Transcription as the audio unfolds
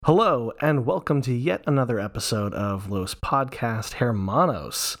Hello, and welcome to yet another episode of Los Podcast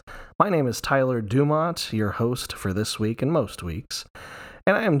Hermanos. My name is Tyler Dumont, your host for this week and most weeks,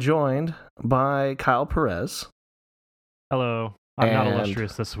 and I am joined by Kyle Perez. Hello. I'm not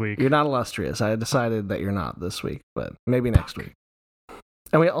illustrious this week. You're not illustrious. I decided that you're not this week, but maybe next week.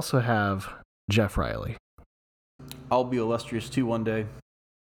 And we also have Jeff Riley. I'll be illustrious too one day.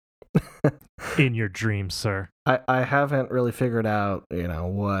 In your dreams, sir. I haven't really figured out,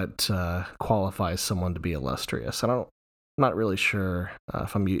 what qualifies someone to be illustrious. I'm not really sure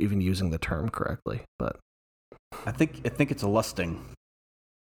if I'm even using the term correctly, but I think it's a lusting.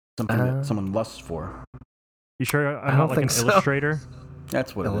 Something that someone lusts for. You sure I'm not like an illustrator?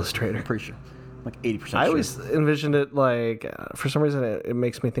 That's what illustrator. I'm pretty sure. Like 80% sure. I always envisioned it like, for some reason, it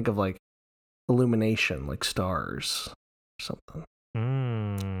makes me think of like illumination, like stars or something.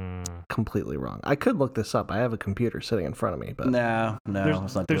 Completely wrong. I could look this up. I have a computer sitting in front of me, but no,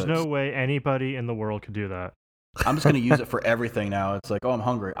 let's not do it. There's no way anybody in the world could do that. I'm just going to use it for everything now. It's like, oh, I'm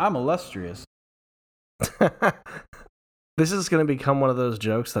hungry. I'm illustrious. This is going to become one of those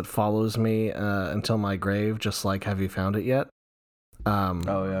jokes that follows me until my grave, just like Have You Found It Yet? Oh,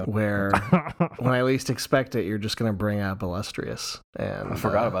 yeah. Where when I least expect it, you're just going to bring up illustrious. And I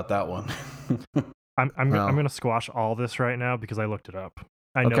forgot about that one. I'm going to squash all this right now because I looked it up.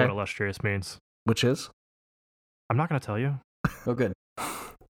 I know what illustrious means. Which is? I'm not going to tell you. Oh, good.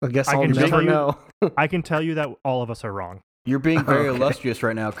 I guess I'll never know. I can tell you that all of us are wrong. You're being very illustrious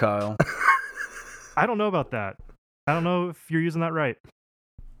right now, Kyle. I don't know about that. I don't know if you're using that right.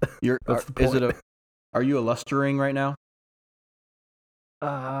 Are you illustering right now?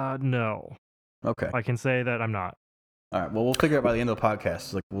 No. Okay. I can say that I'm not. All right. Well, we'll figure it out by the end of the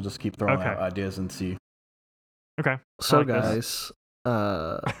podcast. Like, we'll just keep throwing out ideas and see. Okay. So, guys,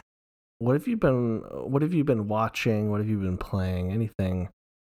 what have you been watching? What have you been playing? Anything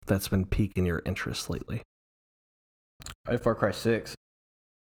that's been piquing your interest lately? I had Far Cry 6.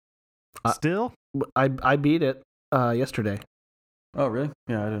 Still? I beat it yesterday. Oh, really?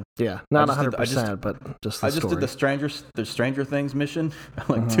 Yeah, I did. Yeah, not 100%, but just the I just story. did the Stranger Things mission at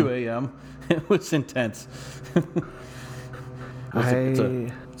like 2 a.m. It was intense.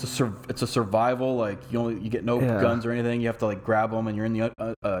 It's a survival. Like you get no guns or anything. You have to like grab them, and you're in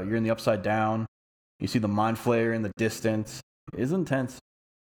the upside down. You see the mind flayer in the distance. It's intense.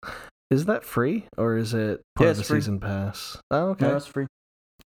 Is that free or is it part of the free. season pass? Oh, okay. No, it's free.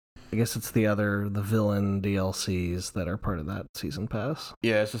 I guess it's the villain DLCs that are part of that season pass.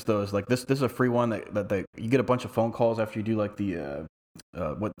 Yeah, it's just those. Like this is a free one that you get a bunch of phone calls after you do like the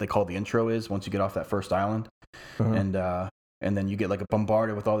what they call the intro is once you get off that first island, and then you get like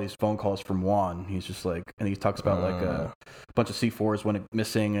bombarded with all these phone calls from Juan. He's just like, and he talks about like a bunch of C4s went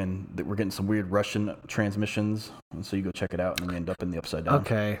missing, and that we're getting some weird Russian transmissions, and so you go check it out, and then you end up in the upside down.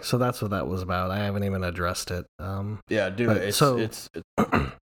 Okay, so that's what that was about. I haven't even addressed it. Yeah, dude. It's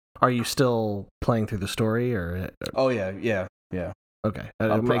Are you still playing through the story, or? Oh yeah. Okay,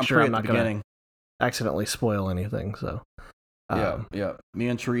 I'm sure I'm not going to accidentally spoil anything. So. Yeah. Me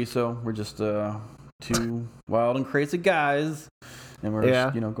and Chorizo, we're just two wild and crazy guys, and we're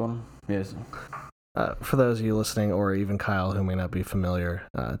just, going. Yes. For those of you listening, or even Kyle who may not be familiar,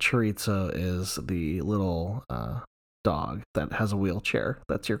 Chorizo is the little dog that has a wheelchair.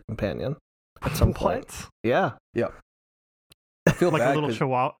 That's your companion at some point. What? Yeah. I feel like bad a little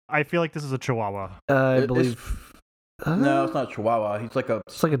chihuahua. I feel like this is a chihuahua. I believe. No, it's not a chihuahua. He's like a.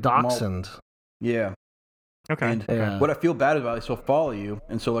 It's like a dachshund. Yeah. Okay. And what I feel bad about is he'll follow you,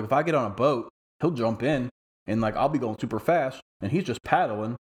 and so like if I get on a boat, he'll jump in, and like I'll be going super fast, and he's just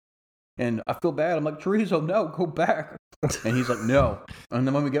paddling, and I feel bad. I'm like, Chorizo, no, go back, and he's like, no, and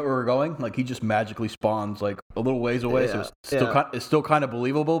then when we get where we're going, like he just magically spawns like a little ways away, so it's still kind of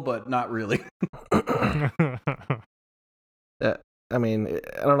believable, but not really. I mean,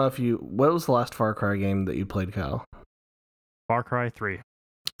 I don't know if what was the last Far Cry game that you played, Kyle? Far Cry 3.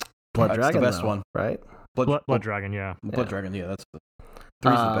 Blood Dragon, the best one, right? Blood Dragon, yeah. Blood Dragon, yeah, that's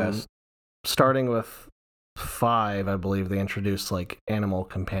 3's the best. Starting with 5, I believe they introduced like animal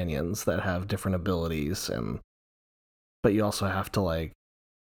companions that have different abilities, but you also have to like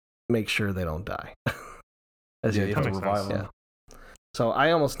make sure they don't die. You have to revive them. Yeah. So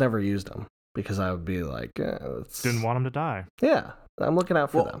I almost never used them because I would be like, didn't want them to die. Yeah, I'm looking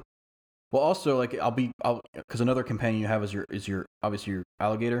out for them. Well, also like because another companion you have is your obviously your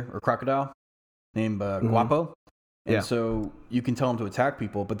alligator or crocodile named Guapo. And so you can tell him to attack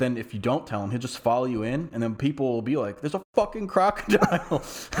people, but then if you don't tell him, he'll just follow you in, and then people will be like, "There's a fucking crocodile,"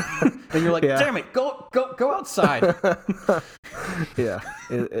 and you're like, "Damn it, go outside." Yeah,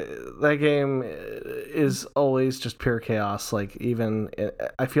 that game is always just pure chaos. Like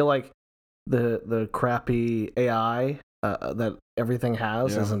I feel like the crappy AI that everything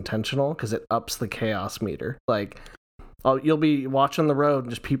has is intentional because it ups the chaos meter. Like, you'll be watching the road and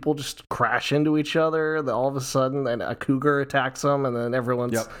just people just crash into each other. Then all of a sudden, and a cougar attacks them, and then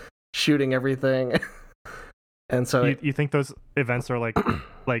everyone's shooting everything. And so you think those events are like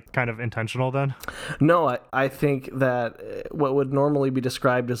kind of intentional then? No, I think that what would normally be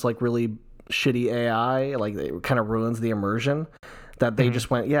described as like really shitty AI, like it kind of ruins the immersion. That they just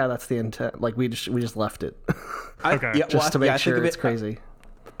went, yeah, that's the intent. Like we just left it. Just to make sure it's crazy.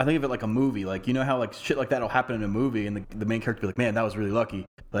 I think of it like a movie. Like, you know how like shit like that'll happen in a movie, and the main character be like, man, that was really lucky.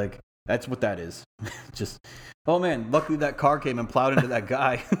 Like, that's what that is. Just, oh man, luckily that car came and plowed into that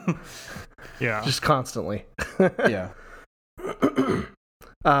guy. Yeah. Just constantly. Yeah.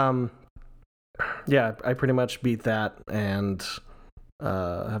 Yeah, I pretty much beat that, and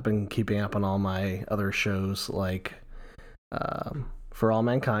have been keeping up on all my other shows, like For All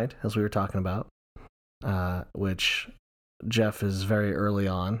Mankind, as we were talking about, which Jeff is very early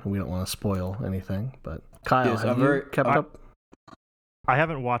on. We don't want to spoil anything, but Kyle, have you kept up? I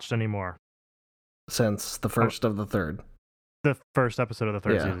haven't watched any more. Since the first of the third? The first episode of the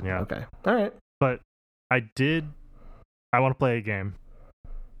third season, yeah. Okay. All right. But I want to play a game.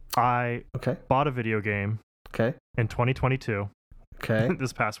 I bought a video game in 2022. Okay.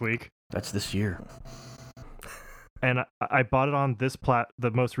 This past week. That's this year. And I bought it on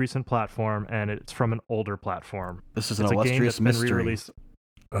the most recent platform, and it's from an older platform. This is an illustrious mystery.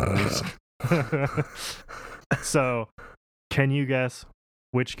 So, can you guess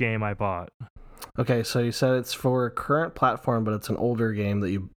which game I bought? Okay, so you said it's for a current platform, but it's an older game that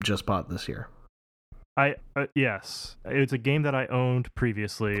you just bought this year. Yes, it's a game that I owned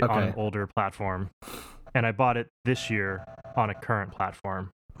previously on an older platform, and I bought it this year on a current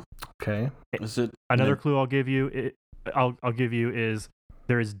platform. Okay. Is it another clue I'll give you? I'll give you is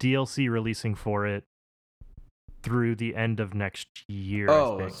there is DLC releasing for it through the end of next year.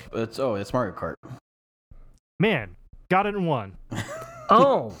 Oh, it's Mario Kart. Man, got it in one.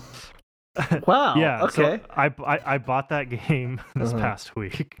 Oh. Wow. Yeah. Okay. So I bought that game this past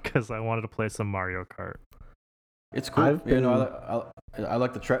week because I wanted to play some Mario Kart. It's cool. I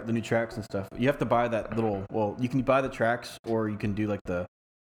like the new tracks and stuff. You have to buy that little. Well, you can buy the tracks, or you can do like the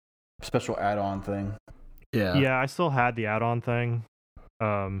special add-on thing. Yeah. Yeah, I still had the add-on thing.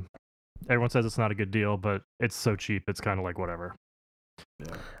 Everyone says it's not a good deal, but it's so cheap. It's kind of like whatever.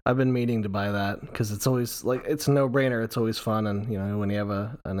 Yeah. I've been meaning to buy that because it's always like it's a no-brainer. It's always fun, and when you have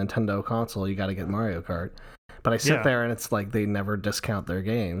a Nintendo console, you got to get Mario Kart. But I sit there and it's like they never discount their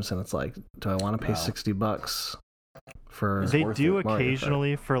games, and it's like, do I want to pay $60 for? They do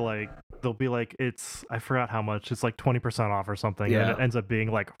occasionally for like they'll be like I forgot how much. It's like 20% off or something, and it ends up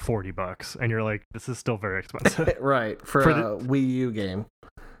being like $40, and you're like, this is still very expensive. Right for a Wii U game.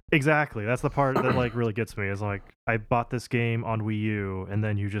 Exactly. That's the part that like really gets me. Is like I bought this game on Wii U, and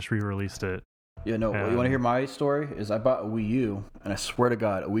then you just re-released it. Yeah, no. You want to hear my story? Is I bought a Wii U, and I swear to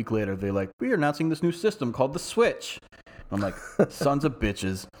God, a week later they're like, "We are announcing this new system called the Switch." I'm like, "Sons of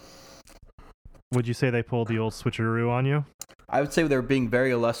bitches." Would you say they pulled the old switcheroo on you? I would say they're being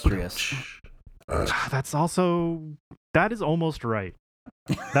very illustrious. That is almost right.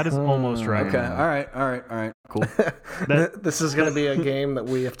 That is almost right. Okay. All right. Cool. This is going to be a game that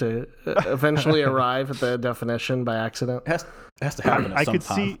we have to eventually arrive at the definition by accident. It has to happen. I could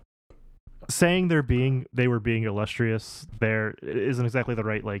see saying they were being illustrious there isn't exactly the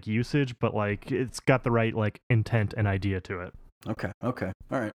right like usage, but like it's got the right like intent and idea to it. Okay. All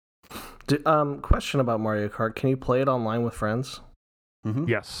right. Question about Mario Kart: can you play it online with friends? Mm-hmm.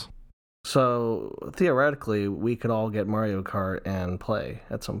 Yes. So theoretically, we could all get Mario Kart and play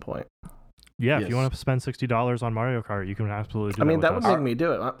at some point. Yeah, if you want to spend $60 on Mario Kart, you can absolutely do that. I mean, that would make me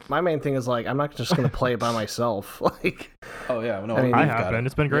do it. My main thing is like, I'm not just going to play it by myself. Like, oh yeah, no, I have been.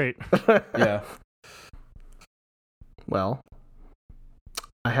 It's been great. Yeah. Well,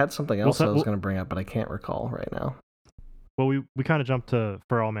 I had something else I was going to bring up, but I can't recall right now. Well, we kind of jumped to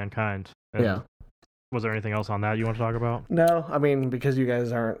For All Mankind. Yeah. Was there anything else on that you want to talk about? No, I mean, because you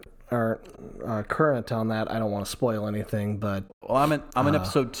guys aren't current on that, I don't want to spoil anything. But I'm in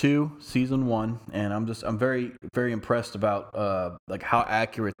episode 2, season 1, and I'm very, very impressed about like how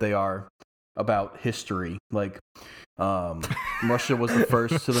accurate they are about history. Like, Russia was the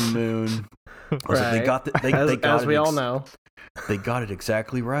first to the moon. Right. They got as we all know, they got it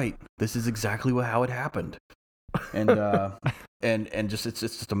exactly right. This is exactly how it happened. And and just it's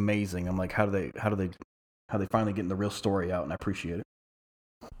just amazing. I'm like, how do they finally getting the real story out? And I appreciate it.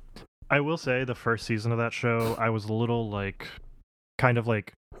 I will say the first season of that show, I was a little like kind of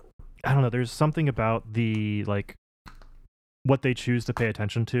like, I don't know, there's something about the like what they choose to pay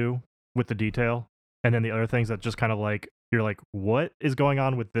attention to with the detail, and then the other things that just kind of like you're like, what is going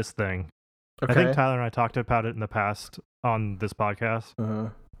on with this thing? Okay. I think Tyler and I talked about it in the past on this podcast.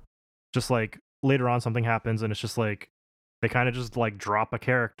 Just like later on something happens and it's just like they kind of just like drop a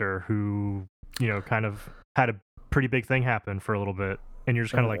character who, you know, kind of had a pretty big thing happen for a little bit, and you're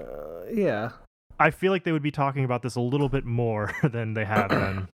just kind of like, yeah. I feel like they would be talking about this a little bit more than they have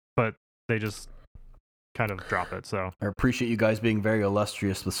been, but they just kind of drop it. So I appreciate you guys being very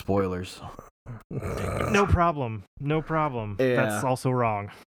illustrious with spoilers. no problem. Yeah. That's also wrong.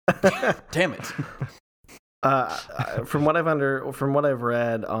 Damn it. From what I've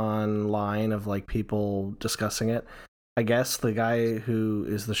read online of like people discussing it, I guess the guy who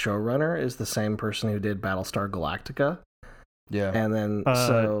is the showrunner is the same person who did Battlestar Galactica. Yeah. And then yeah,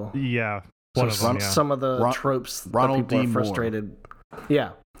 so one of them, yeah. some of the tropes that people are frustrated.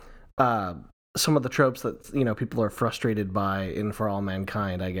 Yeah. Some of the tropes that, you know, people are frustrated by in For All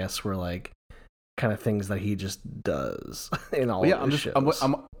Mankind, I guess, were like kind of things that he just does in all of his shows.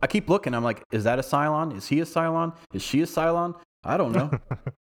 I keep looking. I'm like, is that a Cylon? Is he a Cylon? Is she a Cylon? I don't know.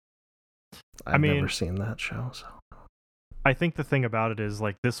 I've never seen that show, so. I think the thing about it is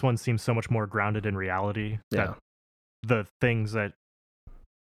like this one seems so much more grounded in reality. Yeah. That the things that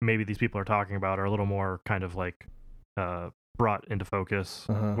maybe these people are talking about are a little more kind of like brought into focus,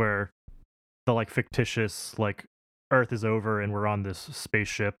 where the like fictitious like Earth is over and we're on this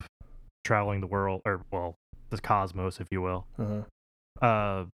spaceship traveling the world, or well, the cosmos, if you will. You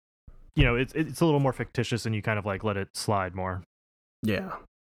know, it's a little more fictitious, and you kind of like let it slide more. Yeah.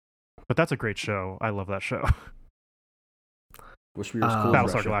 But that's a great show. I love that show. Wish we were as cool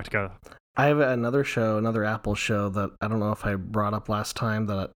as Battlestar Galactica. I have another Apple show that I don't know if I brought up last time,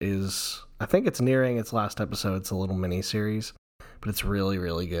 that is, I think it's nearing its last episode. It's a little mini series, but it's really,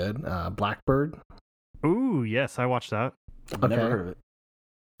 really good. Blackbird. Ooh, yes, I watched that. I've never heard of it.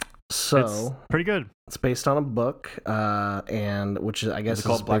 So it's pretty good. It's based on a book, and which is, I guess, is it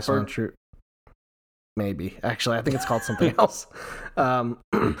called based on Blackbird? true. Maybe, actually, I think it's called something else.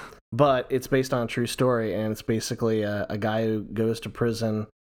 But it's based on a true story, and it's basically a guy who goes to prison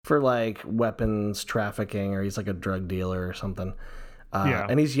for like weapons trafficking, or he's like a drug dealer or something.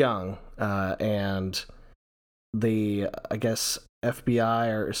 And he's young, and the, I guess,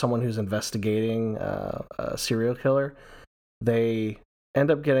 FBI or someone who's investigating a serial killer, they end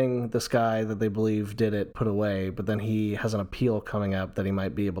up getting this guy that they believe did it put away, but then he has an appeal coming up that he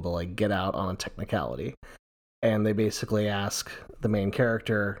might be able to like get out on a technicality. And they basically ask the main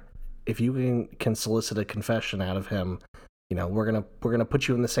character, if you can solicit a confession out of him, you know, we're gonna put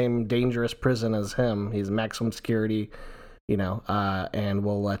you in the same dangerous prison as him. He's maximum security, you know, and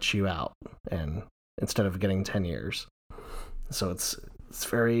we'll let you out, and instead of getting 10 years. So it's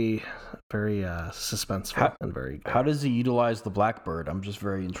very, very suspenseful and very good. How does he utilize the Blackbird? I'm just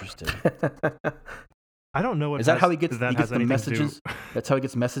very interested. I don't know what is that how he gets the messages? That's how he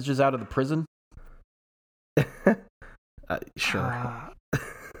gets messages out of the prison? Sure.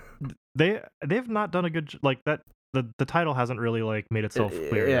 They've not done a good like that. The title hasn't really like made itself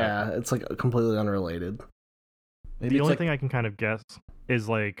clear. Yeah, yet. It's like completely unrelated. Maybe the only thing I can kind of guess is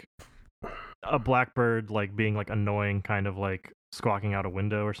like a blackbird like being like annoying, kind of like squawking out a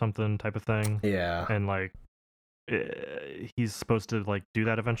window or something type of thing. Yeah. And like he's supposed to like do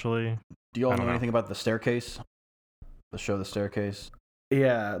that eventually. Do you all know anything about The Staircase? The show The Staircase?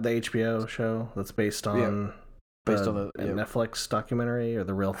 Yeah, the HBO show that's based on the Netflix documentary, or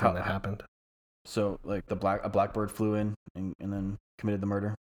the real thing that happened. So like a blackbird flew in and then committed the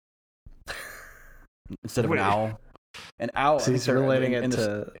murder instead of an owl. An owl. So he's relating it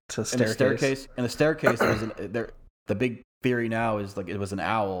to Staircase. In the Staircase, the big theory now is like it was an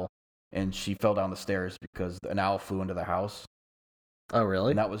owl, and she fell down the stairs because an owl flew into the house. Oh,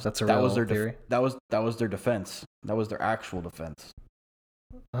 really? And that was their theory. That was their defense. That was their actual defense.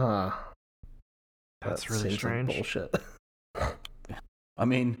 That's really strange. Like bullshit. I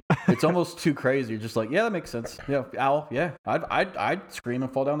mean, it's almost too crazy. You're just like, yeah, that makes sense. Yeah, owl. Yeah, I'd scream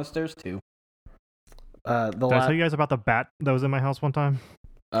and fall down the stairs too. Did I tell you guys about the bat that was in my house one time?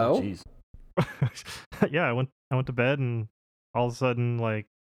 Oh, jeez. Yeah, I went to bed, and all of a sudden, like,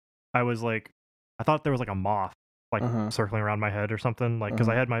 I thought there was like a moth like circling around my head or something, like, because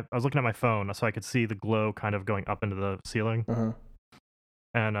I was looking at my phone so I could see the glow kind of going up into the ceiling,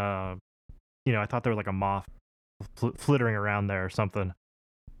 and I thought there was like a moth flittering around there or something,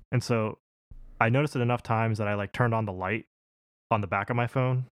 and so I noticed it enough times that I like turned on the light on the back of my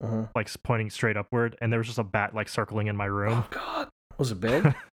phone, like pointing straight upward, and there was just a bat like circling in my room. Oh God, was it big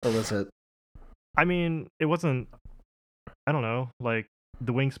or was it? I mean, it wasn't I don't know, like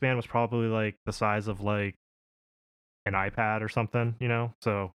the wingspan was probably like the size of like an iPad or something,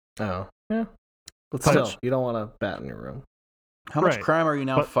 So Oh, yeah. But How still, much- you don't want a bat in your room. How much Right, crime are you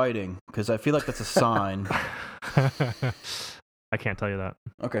now but- fighting? Because I feel like that's a sign. I can't tell you that.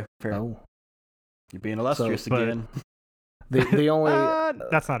 Okay, fair. Oh. You're being illustrious but- again. The only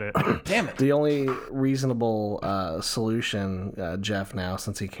That's not it. Damn it. the only reasonable solution, Jeff, now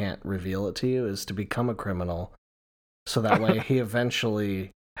since he can't reveal it to you, is to become a criminal, so that way he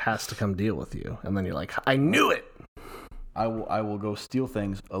eventually has to come deal with you, and then you're like, I knew it. I will go steal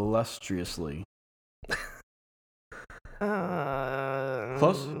things illustriously.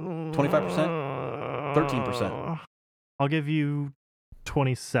 Close? 25%? 13%. I'll give you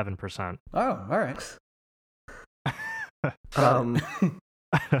 27%. Oh, all right.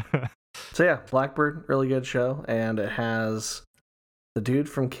 So yeah, Blackbird, really good show, and it has the dude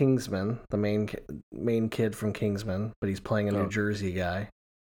from Kingsman, the main kid from Kingsman, but he's playing a New Jersey guy.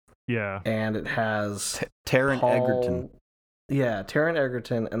 Yeah. And it has Taron Egerton. Yeah, Taron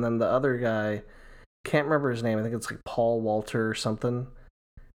Egerton, and then the other guy, can't remember his name. I think it's like Paul Walter or something.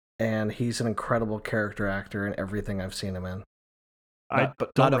 And he's an incredible character actor in everything I've seen him in.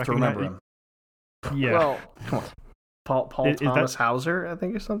 But not enough to remember him. Yeah. Well, come on. Paul Thomas Hauser, I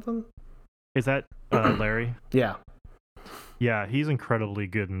think, or something. Is that Larry? Yeah. Yeah, he's incredibly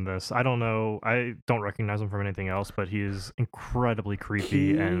good in this. I don't know. I don't recognize him from anything else, but he is incredibly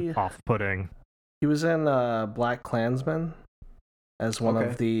creepy and off-putting. He was in Black Klansman as one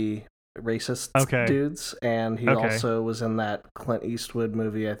of the racist dudes, and he also was in that Clint Eastwood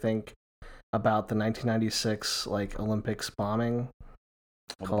movie, I think, about the 1996 like Olympics bombing.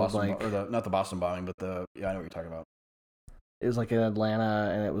 Not the Boston bombing, but I know what you're talking about. It was like in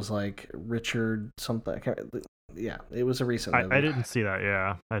Atlanta, and it was like Richard something. Yeah, it was a recent movie. I didn't see that.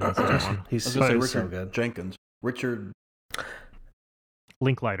 Yeah, I didn't see that one. He's Richard so good. Jenkins. Richard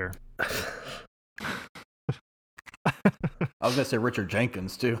Linklater. I was gonna say Richard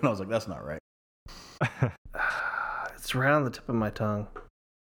Jenkins too, and I was like, that's not right. It's right on the tip of my tongue,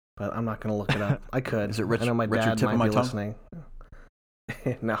 but I'm not gonna look it up. I could. Is it I know my Richard dad tip might of my be tongue? listening.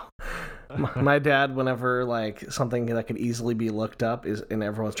 No. My dad, whenever like something that could easily be looked up is, and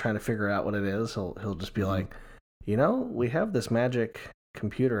everyone's trying to figure out what it is, he'll just be like, we have this magic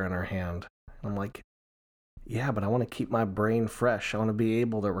computer in our hand. I'm like, yeah, but I want to keep my brain fresh. I want to be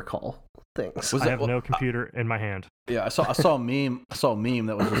able to recall things. I have no computer in my hand. Yeah, I saw a meme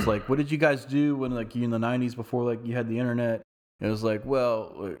that was just like, what did you guys do when like you in the 90s before like you had the internet? It was like,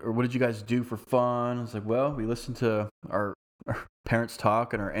 well, or what did you guys do for fun? It's like, well, we listened to our parents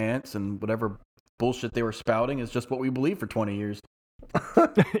talk and our aunts, and whatever bullshit they were spouting is just what we believed for 20 years.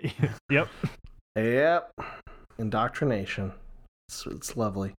 Yep. Indoctrination. It's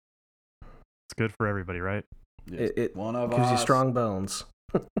lovely. It's good for everybody, right? It one of gives us. you strong bones.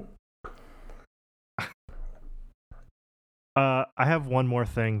 I have one more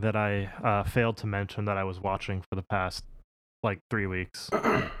thing that I failed to mention that I was watching for the past like 3 weeks.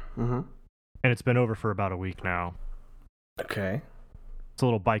 Mm-hmm. And it's been over for about a week now. Okay. It's a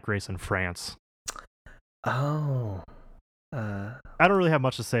little bike race in France. Oh. I don't really have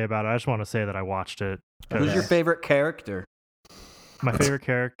much to say about it. I just want to say that I watched it. Who's your favorite character? My favorite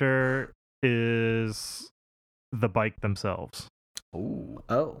character is the bike themselves. Ooh.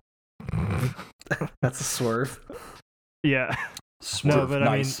 Oh. That's a swerve. Yeah. Swerve. No, but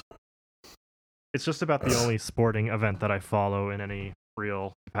nice. I mean, it's just about the only sporting event that I follow in any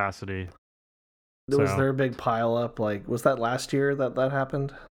real capacity. Was there a big pile up? Like, was that last year that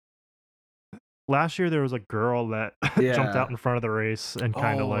happened? Last year there was a girl that jumped out in front of the race and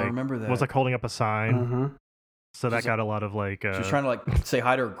kind of I remember that. was like holding up a sign. Mm-hmm. So that got a lot of like. She was trying to like say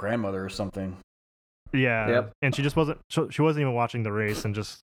hi to her grandmother or something. Yeah. Yep. And she just wasn't. She wasn't even watching the race and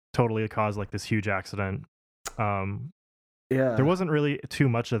just totally caused like this huge accident. Yeah. There wasn't really too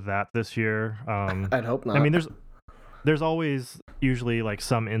much of that this year. I'd hope not. I mean, there's always usually like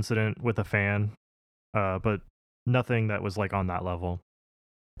some incident with a fan, but nothing that was like on that level.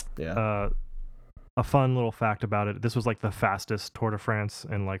 Yeah. A fun little fact about it: this was like the fastest Tour de France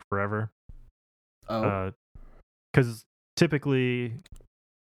in like forever. Oh. Because typically,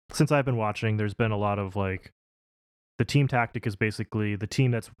 since I've been watching, there's been a lot of like the team tactic is basically the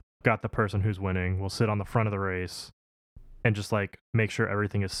team that's got the person who's winning will sit on the front of the race and just like make sure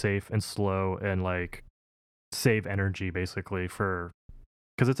everything is safe and slow and like save energy basically because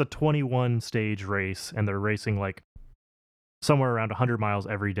it's a 21 stage race and they're racing like somewhere around 100 miles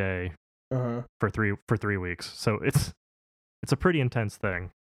every day for 3 weeks. So it's a pretty intense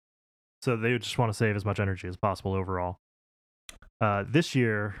thing. So they just want to save as much energy as possible overall. This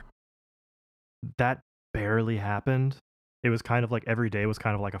year, that barely happened. it was kind of like every day was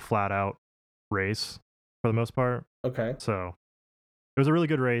kind of like a flat out race for the most part. Okay. So it was a really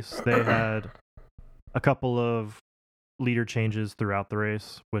good race. They had a couple of leader changes throughout the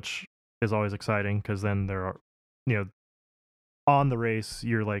race, which is always exciting because then there are, on the race,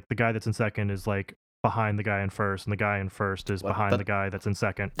 you're like the guy that's in second is like behind the guy in first, and the guy in first is behind the guy that's in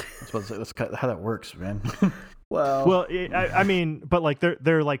second. That's how that works, man. Well, I mean, but like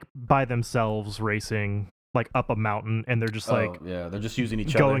they're like by themselves racing like up a mountain, and they're just they're just using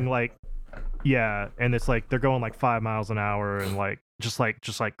each going other. and it's like they're going like 5 miles an hour and like just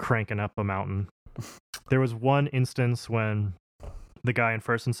cranking up a mountain. There was one instance when the guy in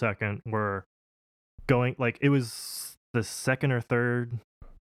first and second were going, like, it was the second or third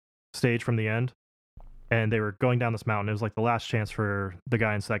stage from the end, and they were going down this mountain. It was like the last chance for the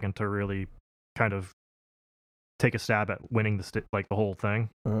guy in second to really kind of take a stab at winning the whole thing.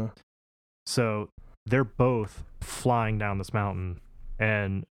 Uh-huh. So they're both flying down this mountain,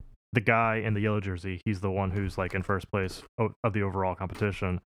 and the guy in the yellow jersey, he's the one who's like in first place of the overall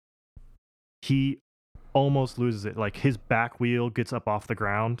competition. He almost loses it. Like his back wheel gets up off the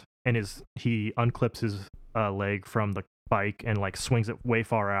ground, and he unclips his leg from the bike and like swings it way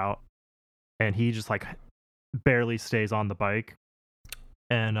far out, and he just like barely stays on the bike.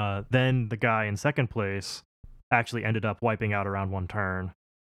 And then the guy in second place actually ended up wiping out around one turn.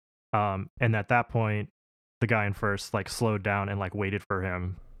 And at that point, the guy in first like slowed down and like waited for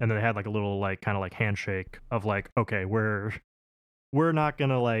him, and then they had like a little like kind of like handshake of like, okay, we're not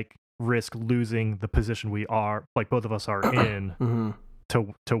gonna like risk losing the position we are, like both of us are in mm-hmm.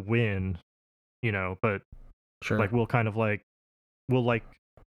 to win, but sure, like we'll kind of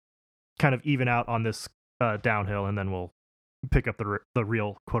even out on this downhill, and then we'll pick up the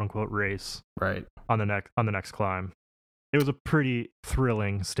real quote unquote race right on the next climb. It was a pretty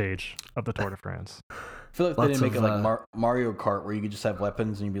thrilling stage of the Tour de France. I feel like they didn't make it like Mario Kart, where you could just have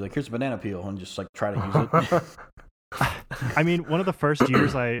weapons and you'd be like, here's a banana peel, and just like try to use it. I mean, one of the first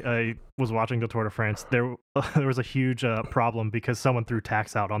years I was watching the Tour de France, there was a huge problem because someone threw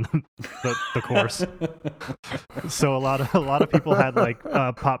tacks out on the course. So a lot of people had like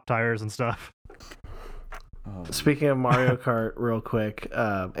pop tires and stuff. Speaking of Mario Kart, real quick,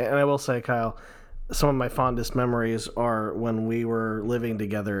 and I will say, Kyle, some of my fondest memories are when we were living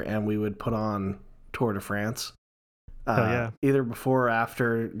together and we would put on Tour de France. Either before or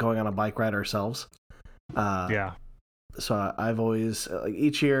after going on a bike ride ourselves. Yeah. So I've always,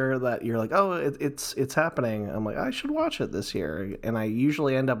 each year that you're like, oh, it's happening, I'm like, I should watch it this year. And I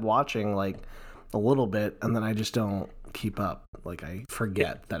usually end up watching like a little bit, and then I just don't keep up. Like I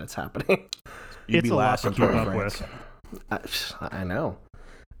forget that it's happening. It's a lot to keep up with. I know.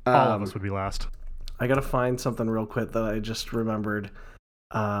 All of us would be last. I gotta find something real quick that I just remembered.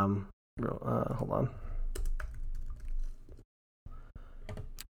 Hold on.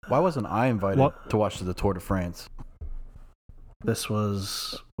 Why wasn't I invited to watch the Tour de France? This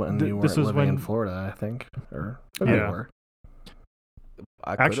was when you weren't living in Florida, I think. Or you were.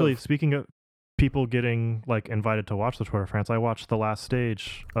 Actually, speaking of people getting like invited to watch the Tour de France, I watched the last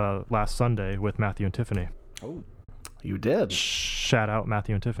stage last Sunday with Matthew and Tiffany. Oh, you did? Shout out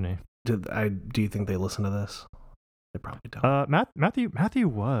Matthew and Tiffany. Do you think they listen to this? They probably don't. Matthew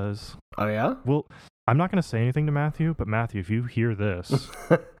was. Oh yeah? Well, I'm not going to say anything to Matthew, but Matthew, if you hear this,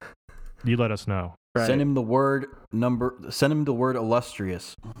 you let us know. Right. Send him the word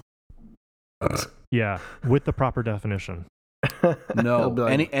illustrious. Yeah, with the proper definition. No,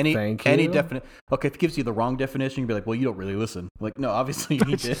 like, any definite. Okay, if it gives you the wrong definition, you'd be like, well, you don't really listen. Like, no, obviously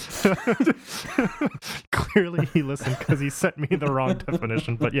he did. Clearly he listened because he sent me the wrong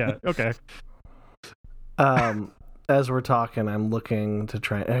definition. But yeah, okay. As we're talking, I'm looking to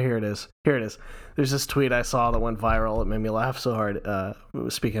try. Oh, here it is. There's this tweet I saw that went viral. It made me laugh so hard.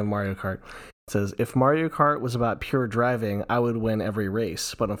 Speaking of Mario Kart, it says, if Mario Kart was about pure driving, I would win every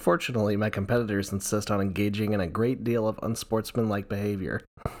race. But unfortunately, my competitors insist on engaging in a great deal of unsportsmanlike behavior.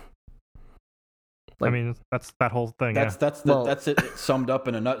 I mean, that's that whole thing. That's it summed up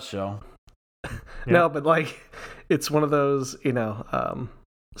in a nutshell. Yeah. No, but like, it's one of those,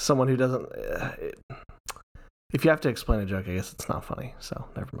 someone who doesn't. If you have to explain a joke, I guess it's not funny. So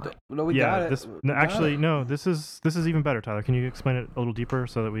never mind. No, we got it. No. This is even better, Tyler. Can you explain it a little deeper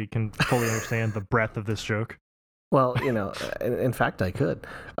so that we can fully understand the breadth of this joke? Well, in fact, I could.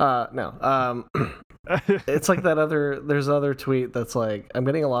 No. It's like there's another tweet that's like, I'm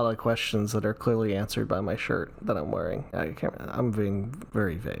getting a lot of questions that are clearly answered by my shirt that I'm wearing. I'm being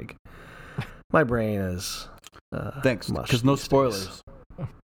very vague. My brain is. Thanks, because no spoilers.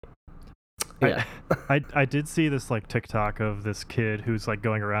 Yeah. I did see this like TikTok of this kid who's like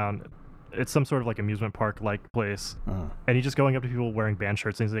going around it's some sort of like amusement park like place, and he's just going up to people wearing band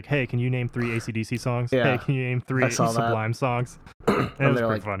shirts and he's like, "Hey, can you name 3 AC/DC songs? Yeah. Hey, can you name 3 Sublime songs?" And it was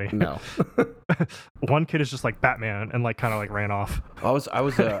pretty funny. No. One kid is just like Batman and like kind of like ran off. I was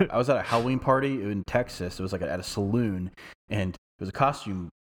at a Halloween party in Texas. It was like at a saloon, and it was a costume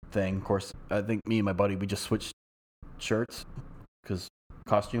thing. Of course, I think me and my buddy, we just switched shirts because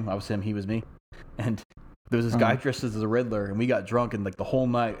costume. I was him, he was me, and there was this guy dressed as the Riddler, and we got drunk, and like the whole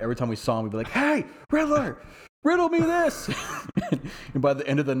night, every time we saw him, we'd be like, "Hey, Riddler, riddle me this!" And by the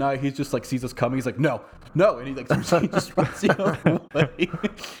end of the night, he's just like sees us coming. He's like, "No, no," and he just runs the other way.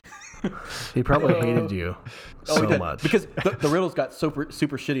 He probably hated you so much because the riddles got super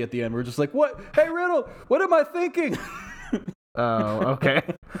shitty at the end. We were just like, "What? Hey, riddle, what am I thinking?" Oh, okay.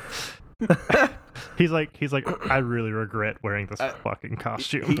 He's like, I really regret wearing this fucking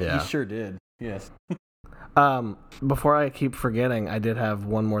costume. He sure did. Yes. Before I keep forgetting, I did have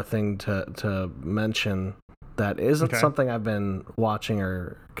one more thing to mention that isn't something I've been watching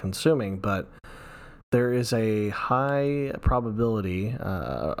or consuming, but there is a high probability,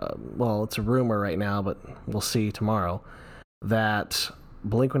 well, it's a rumor right now, but we'll see tomorrow, that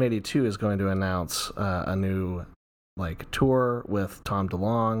Blink-182 is going to announce a new like tour with Tom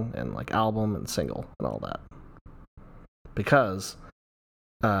DeLonge and like album and single and all that. Because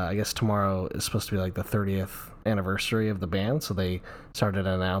I guess tomorrow is supposed to be like the 30th anniversary of the band, so they started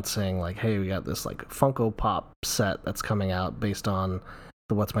announcing like, hey, we got this like Funko Pop set that's coming out based on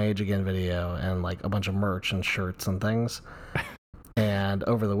the What's My Age Again video and like a bunch of merch and shirts and things. And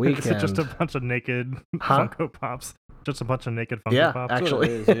over the weekend, is it just a bunch of naked Funko Pops? Just a bunch of naked Funko Pops? Yeah,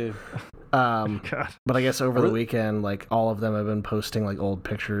 actually. God. But I guess over the weekend, like all of them have been posting like old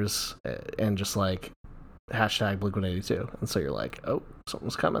pictures and just like hashtag Blink-182, and so you're like, oh,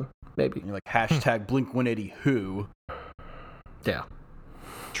 something's coming, maybe. And you're like hashtag Blink-180 who? Yeah.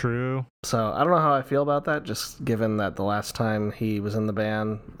 True. So I don't know how I feel about that, just given that the last time he was in the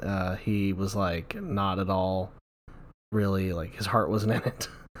band, he was like not at all really, like his heart wasn't in it.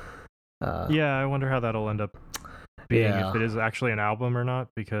 Yeah, I wonder how that'll end up being, if it is actually an album or not,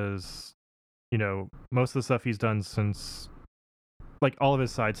 because, you know, most of the stuff he's done since, like all of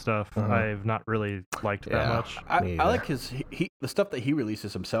his side stuff, I've not really liked that much. I like the stuff that he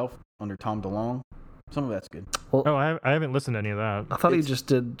releases himself under Tom DeLonge. Some of that's good. Well, I haven't listened to any of that. I thought he just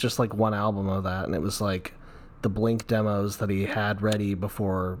did just like one album of that, and it was like the Blink demos that he had ready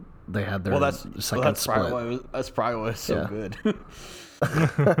before they had their second split. That's probably why it's so good.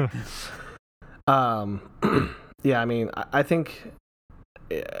 Yeah, I mean, I think,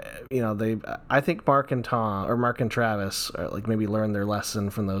 you know, I think Mark and Travis are like maybe learned their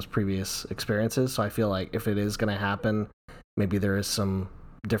lesson from those previous experiences. So I feel like if it is going to happen, maybe there is some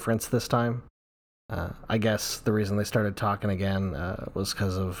difference this time. I guess the reason they started talking again was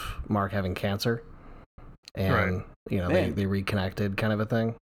because of Mark having cancer, and you know they reconnected, kind of a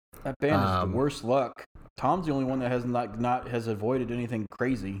thing. That band is the worst luck. Tom's the only one that has not has avoided anything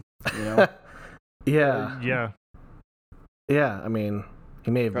crazy. You know. Yeah. I mean,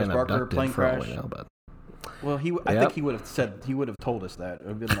 he may have been abducted plane for crash. all we know, but well, I think he would have told us that. It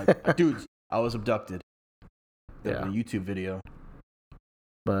would have been like, dudes, I was abducted. In a YouTube video.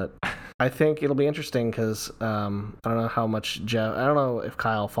 But I think it'll be interesting because I don't know how much I don't know if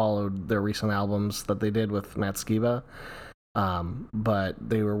Kyle followed their recent albums that they did with Matt Skiba, but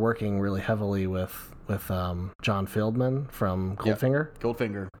they were working really heavily with John Fieldman from Goldfinger.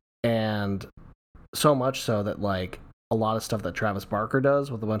 Goldfinger. And so much so that like a lot of stuff that Travis Barker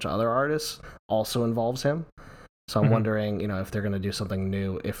does with a bunch of other artists also involves him. So I'm wondering, you know, if they're going to do something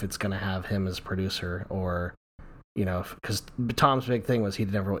new, if it's going to have him as producer, or, you know, because Tom's big thing was he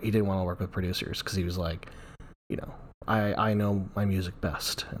didn't want to work with producers because he was like, you know, I know my music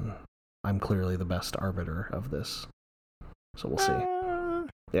best and I'm clearly the best arbiter of this. So we'll see.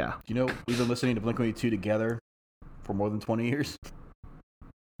 Yeah. You know, we've been listening to Blink-182 together for more than 20 years.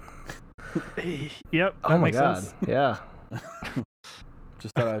 Yep. Oh my God. Sense. Yeah.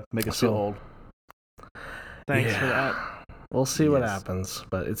 Just thought I'd make us feel old. Thanks for that. We'll see what happens,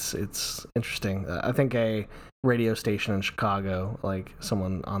 but it's interesting. I think a radio station in Chicago, like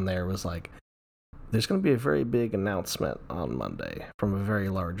someone on there was like, there's going to be a very big announcement on Monday from a very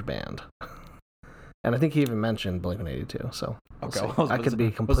large band. And I think he even mentioned Blink-182, so I could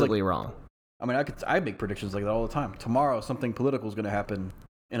be completely wrong. I mean, I make predictions like that all the time. Tomorrow, something political is going to happen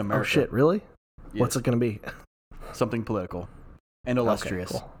in America. Oh, shit, really? Yes. What's it going to be? Something political. And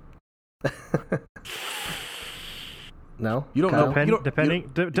illustrious. Okay, cool. No? You don't know.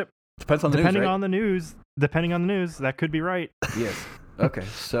 Depending depends on the depending news, right? on the news. Depending on the news, that could be right. Yes. Okay,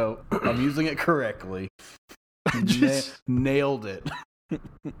 so I'm using it correctly. Nailed it.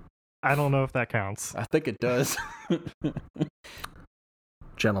 I don't know if that counts. I think it does.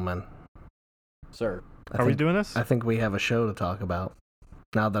 Gentlemen. Sir. Are we doing this? I think we have a show to talk about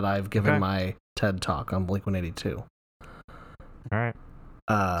now that I've given my TED Talk on Blink-182. All right.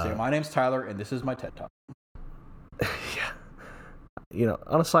 So my name's Tyler, and this is my TED Talk. Yeah. You know,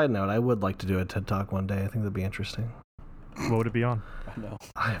 on a side note, I would like to do a TED Talk one day. I think that'd be interesting. What would it be on? I know.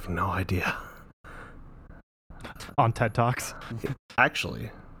 I have no idea. On TED Talks?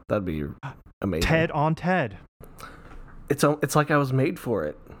 Actually, that'd be amazing. TED on TED. It's like I was made for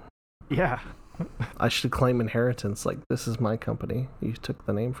it. Yeah. I should claim inheritance. Like, this is my company. You took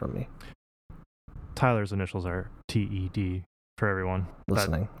the name from me. Tyler's initials are TED for everyone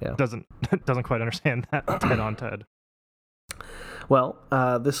Listening, yeah. Doesn't quite understand that. TED on TED. Well,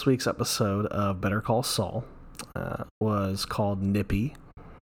 this week's episode of Better Call Saul was called Nippy,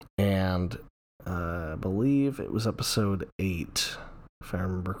 and I believe it was episode 8, if I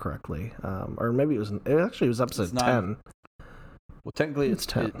remember correctly. Or maybe it was episode 10. Well, technically it's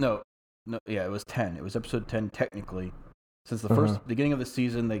 10. It was 10. It was episode 10 technically. Since the first beginning of the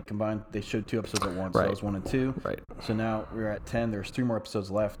season, they showed 2 episodes at once. Right. So that was 1 and 2. Right. So now we're at 10. There's 3 more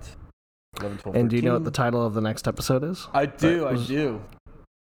episodes left. 11, 12, and 13. do you know what the title of the next episode is? I do.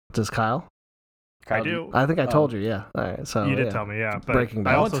 Does Kyle? I do. I think I told you, yeah. All right, so you did tell me, yeah. But Breaking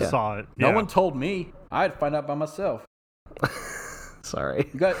Bad. I also saw it. Yeah. No one told me. I had to find out by myself. Sorry.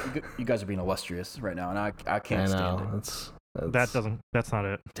 You guys are being illustrious right now, and I can't stand it. That's not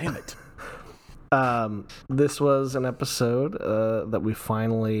it. Damn it. This was an episode that we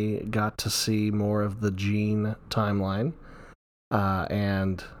finally got to see more of the Gene timeline,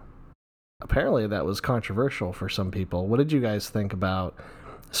 and apparently that was controversial for some people. What did you guys think about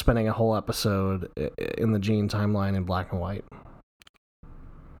spending a whole episode in the Gene timeline in black and white?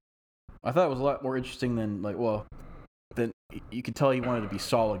 I thought it was a lot more interesting than then you could tell he wanted to be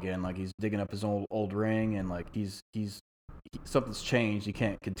Saul again. Like, he's digging up his old ring, and like he's something's changed. He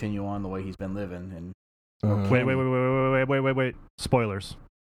can't continue on the way he's been living. And Wait. Spoilers.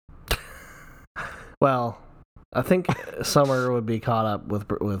 Well, I think Summer would be caught up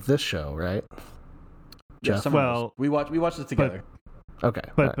with this show, right? Yeah, Jeff? Well, we watched it together. Okay.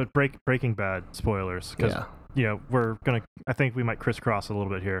 But Breaking Bad spoilers, because I think we might crisscross a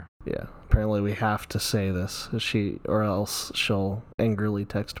little bit here. Yeah. Apparently we have to say this, or else she'll angrily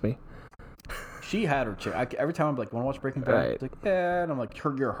text me. She had her chick. Every time I'm like, want to watch Breaking Bad? Right. It's like, yeah, and I'm like,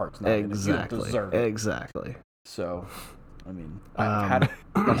 your heart's not exactly. You deserve it. Exactly. So, I mean, I've had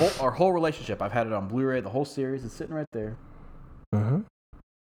it, our whole relationship. I've had it on Blu-ray. The whole series is sitting right there.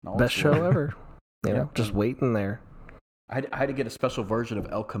 Mm-hmm. Best show ever. You know, just waiting there. I had to get a special version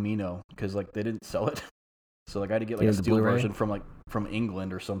of El Camino because like they didn't sell it, so like I had to get like a steel version from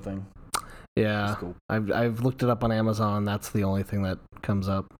England or something. Yeah, cool. I've looked it up on Amazon. That's the only thing that comes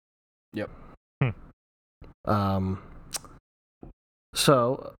up. Yep.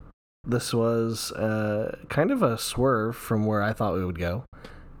 So this was kind of a swerve from where I thought we would go.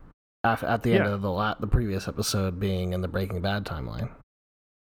 At the end of the previous episode being in the Breaking Bad timeline.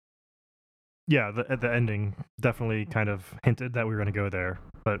 Yeah, the ending definitely kind of hinted that we were going to go there,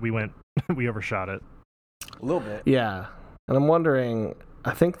 but we overshot it. A little bit. Yeah, and I'm wondering,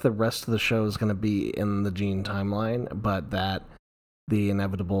 I think the rest of the show is going to be in the Gene timeline, but that the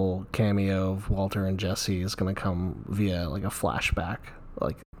inevitable cameo of Walter and Jesse is going to come via like a flashback,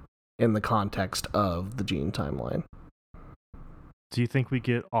 like in the context of the Gene timeline. Do you think we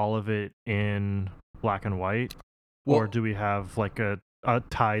get all of it in black and white, or do we have like a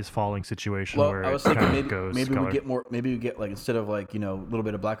ties falling situation where I was thinking maybe color? we get more. Maybe we get like instead of like a little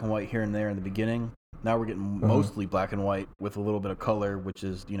bit of black and white here and there in the beginning. Now we're getting mostly black and white with a little bit of color, which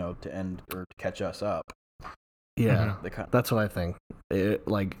is to end or to catch us up. Yeah, that's what I think.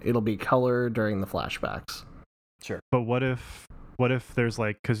 It'll be color during the flashbacks. Sure. But what if there's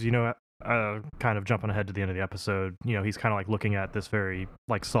like, because kind of jumping ahead to the end of the episode, he's kind of like looking at this very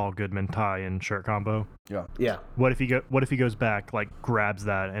like Saul Goodman tie and shirt combo. Yeah. What if he goes back, like grabs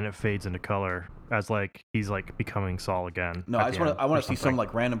that and it fades into color as like he's like becoming Saul again? No, I want to see some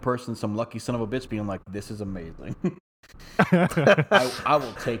like random person, some lucky son of a bitch, being like, "This is amazing." I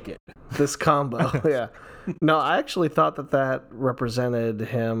will take it. This combo, yeah. No, I actually thought that represented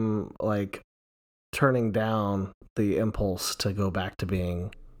him like turning down the impulse to go back to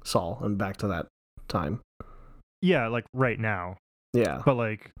being Saul and back to that time. Yeah, like right now. Yeah. But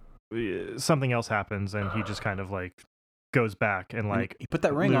like something else happens and he just kind of like goes back and like he put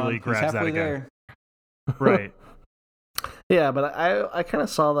that ring on. Grabs He's halfway that again. there. Right. Yeah, but I kind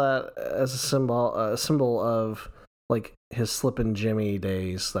of saw that as a symbol of like his Slippin' Jimmy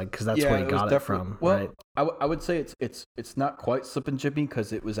days, like, because that's where he got it from, right? I would say it's not quite Slippin' Jimmy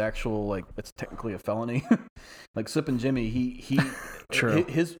because it was actual, like, it's technically a felony. Like Slippin' Jimmy, he True.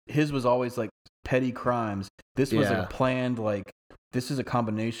 His was always like petty crimes. This was like a planned, like, this is a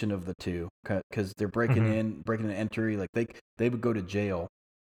combination of the two because they're breaking an entry, like they would go to jail,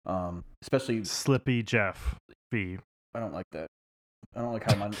 especially Slippy Jeff B. I don't like that. I don't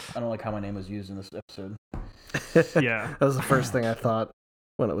like how my name was used in this episode. Yeah, that was the first thing I thought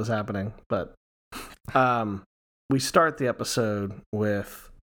when it was happening. But we start the episode with,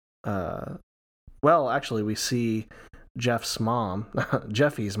 actually, we see Jeff's mom,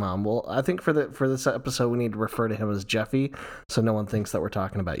 Jeffy's mom. Well, I think for this episode, we need to refer to him as Jeffy, so no one thinks that we're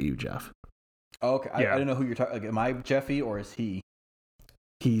talking about you, Jeff. Oh, okay, I don't know who you're talking. Like, am I Jeffy or is he?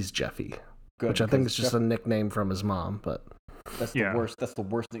 He's Jeffy, Good, which I think is just a nickname from his mom, but. That's the worst. That's the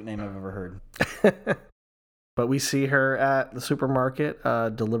worst nickname I've ever heard. But we see her at the supermarket,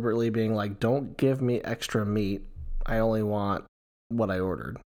 deliberately being like, "Don't give me extra meat. I only want what I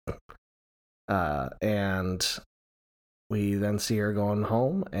ordered." And we then see her going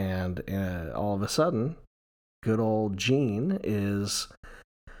home, and all of a sudden, good old Gene is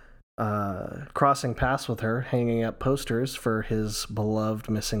crossing paths with her, hanging up posters for his beloved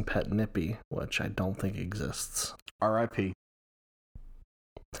missing pet Nippy, which I don't think exists. R.I.P.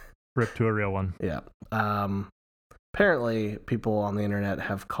 Rip to a real one. Yeah. Apparently, people on the internet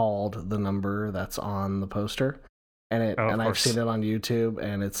have called the number that's on the poster, and I've seen it on YouTube,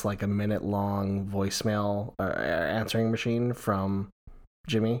 and it's like a minute-long voicemail answering machine from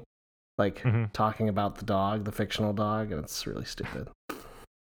Jimmy, like talking about the dog, the fictional dog, and it's really stupid.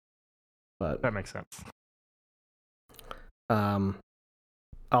 But that makes sense.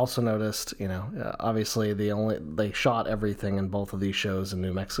 I also noticed, obviously they shot everything in both of these shows in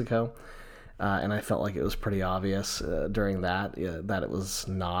New Mexico, and I felt like it was pretty obvious during that it was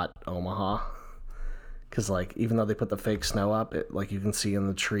not Omaha, because like even though they put the fake snow up, like you can see in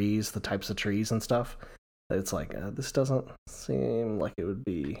the trees, the types of trees and stuff, it's like this doesn't seem like it would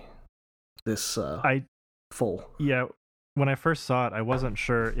be this full. Yeah, when I first saw it, I wasn't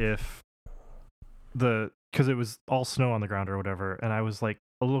sure if because it was all snow on the ground or whatever, and I was like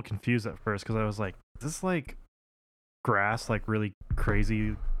a little confused at first because I was like, is this like grass, like really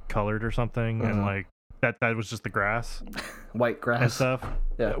crazy colored or something? And like that was just the grass, white grass and stuff.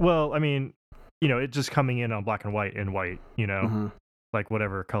 Yeah. Well, I mean, it just coming in on black and white, like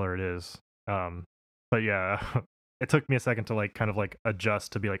whatever color it is. But yeah, it took me a second to like kind of like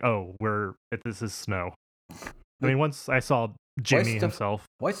adjust to be like, oh, this is snow. I mean, once I saw Jimmy himself,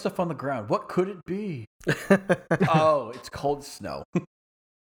 white stuff on the ground. What could it be? Oh, it's cold snow.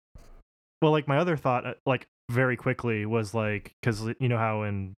 Well, like my other thought, like very quickly, was like, because you know how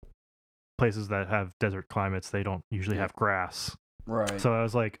in places that have desert climates they don't usually have grass, right? So I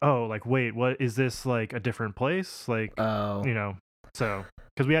was like, oh, like wait, what is this, like a different place? Like, so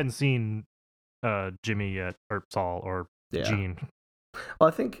because we hadn't seen Jimmy yet, or Saul, or Gene. Well,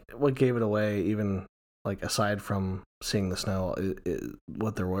 I think what gave it away, even like aside from seeing the snow, is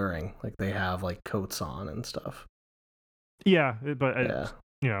what they're wearing. Like they have like coats on and stuff. Yeah, but I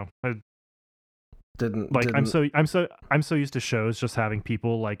didn't like. I'm so used to shows just having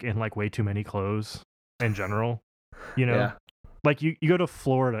people like in like way too many clothes in general. Yeah. Like you go to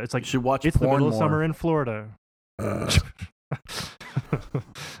Florida, it's like you should watch. It's the middle of summer in Florida. I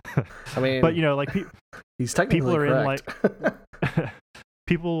mean, but like he's technically people are correct. in like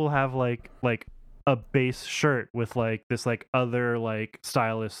people will have like a base shirt with like this like other like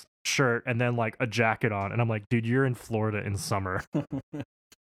stylish shirt and then like a jacket on, and I'm like, dude, you're in Florida in summer.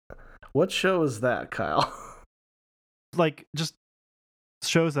 What show is that, Kyle? Like just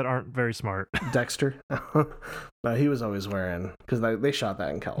shows that aren't very smart. Dexter? No, he was always wearing, because they shot that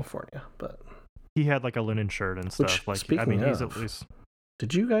in California, but he had like a linen shirt and stuff. He's at least.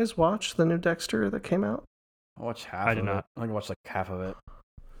 Did you guys watch the new Dexter that came out? I watched half. I did not. I watched like half of it.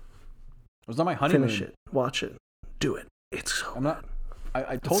 It was on my honeymoon. Finish it. Watch it. Do it. It's so. I'm not.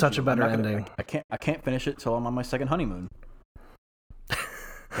 I told it's such you, a better ending. I can't finish it till I'm on my second honeymoon.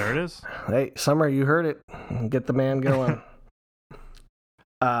 There it is. Hey, Summer, you heard it. Get the man going.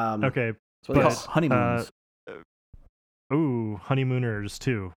 Okay. So what honeymoons. Honeymooners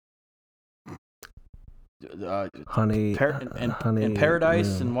too. Honey, in paradise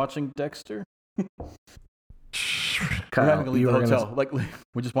moon. And watching Dexter. Kyle, we're not gonna leave the hotel. Like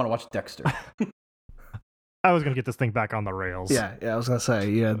we just want to watch Dexter. I was gonna get this thing back on the rails. Yeah. I was gonna say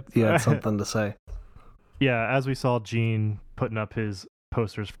you had something to say. Yeah, as we saw Gene putting up his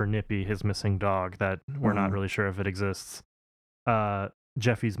posters for Nippy, his missing dog that we're not really sure if it exists.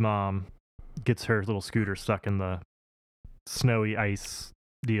 Jeffy's mom gets her little scooter stuck in the snowy ice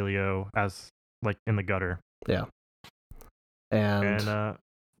dealio as like in the gutter. Yeah. And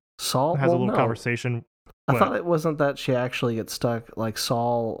Saul has a little conversation. I thought it wasn't that she actually gets stuck. Like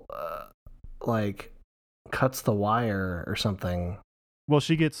Saul, like cuts the wire or something. Well,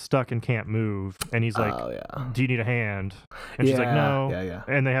 she gets stuck and can't move, and he's like, "Do you need a hand?" And she's like, "No." Yeah.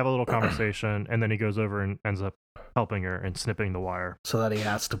 And they have a little conversation, and then he goes over and ends up helping her and snipping the wire, so that he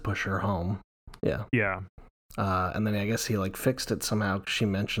has to push her home. Yeah. Yeah. And then I guess he like fixed it somehow. She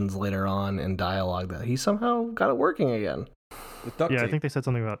mentions later on in dialogue that he somehow got it working again. With duct tape. I think they said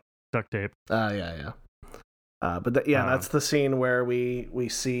something about duct tape. Yeah. But that's the scene where we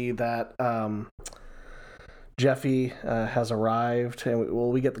see that Jeffy has arrived, and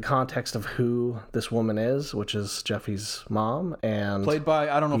we get the context of who this woman is, which is Jeffy's mom, and played by,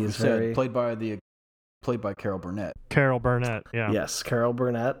 I don't know if you said, played by Carol Burnett. Carol Burnett, yeah. Yes, Carol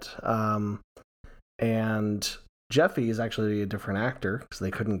Burnett. And Jeffy is actually a different actor because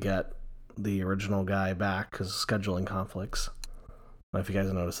they couldn't get the original guy back because of scheduling conflicts. I don't know if you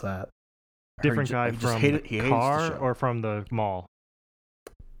guys noticed that. Different guy from the car or from the mall?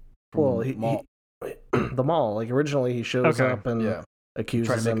 Well, the mall. Like originally, he shows up and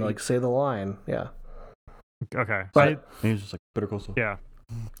accuses him, like, say the line. Yeah. Okay. But he was just like Better Call Saul. Yeah.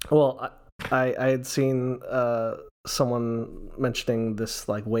 Well, I had seen someone mentioning this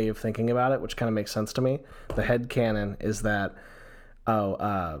like way of thinking about it, which kind of makes sense to me. The headcanon is that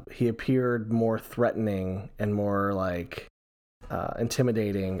he appeared more threatening and more like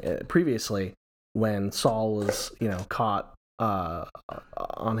intimidating previously when Saul was, caught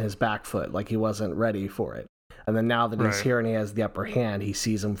on his back foot, like he wasn't ready for it. And then now that he's here and he has the upper hand, he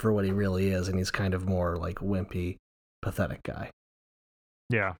sees him for what he really is, and he's kind of more like wimpy, pathetic guy.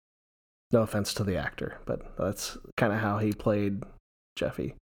 Yeah. No offense to the actor, but that's kind of how he played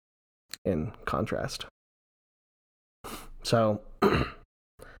Jeffy in contrast. So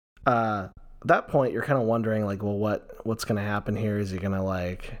at that point, you're kind of wondering, like, well, what's going to happen here? Is he going to,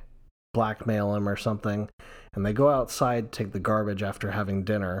 like, blackmail him or something? And they go outside to take the garbage after having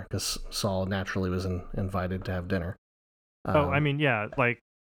dinner, because Saul naturally was invited to have dinner. Like,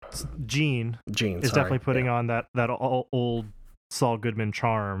 Gene is definitely putting on that old Saul Goodman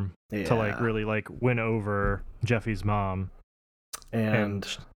charm to, like, really, like, win over Jeffy's mom. And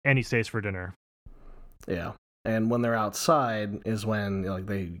he stays for dinner. Yeah. And when they're outside is when, like,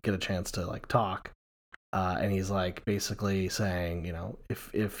 they get a chance to, like, talk. And he's, like, basically saying,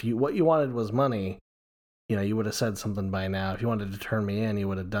 if what you wanted was money, you would have said something by now. If you wanted to turn me in, you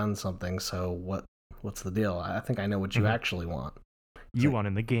would have done something. So what's the deal? I think I know what you actually want. You want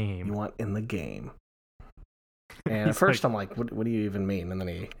in the game. You want in the game. And at first I'm like, what do you even mean? And then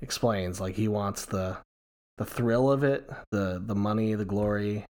he explains, like, he wants the thrill of it, the money, the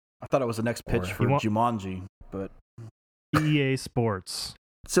glory. I thought it was the next pitch for Jumanji, but EA Sports.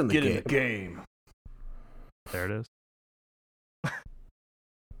 It's in the game. Get in the game. There it is.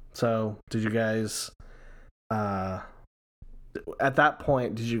 So, did you guys at that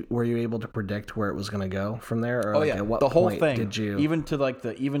point were you able to predict where it was going to go from there, or at what the whole point thing did you even to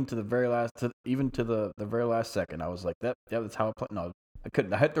the very last second I was like that's how I play. No, I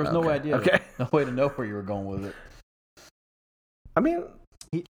couldn't. There was no idea. Okay. No way to know where you were going with it. I mean,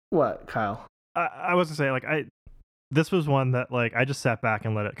 what, Kyle? I was gonna say, like, this was one that, like, I just sat back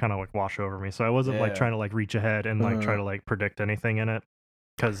and let it kind of, like, wash over me. So I wasn't like trying to, like, reach ahead and like try to, like, predict anything in it,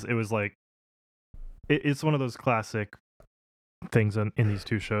 because it was like it's one of those classic things in these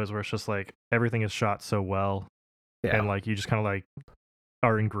two shows where it's just like everything is shot so well, and like you just kind of like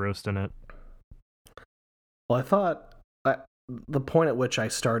are engrossed in it. Well, I thought the point at which I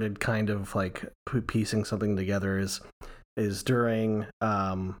started kind of like piecing something together is during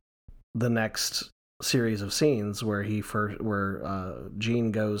the next series of scenes where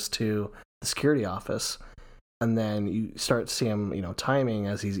Gene goes to the security office, and then you start to see him, timing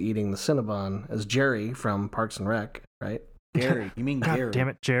as he's eating the Cinnabon as Jerry from Parks and Rec, right? Gary. You mean God Gary? Damn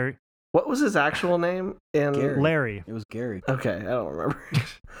it, Jerry. What was his actual name? Larry. It was Gary. Okay, I don't remember.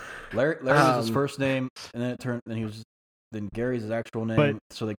 Larry was his first name, and then Gary's his actual name.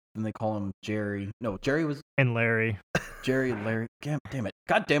 So they call him Jerry. No, Jerry was and Larry. Jerry. Damn it!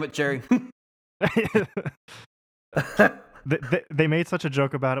 God damn it, Jerry. They made such a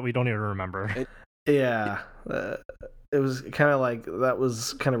joke about it, we don't even remember. It was kind of like, that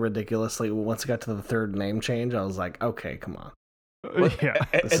was kind of ridiculous. Like, once it got to the third name change, I was like, okay, come on. Yeah.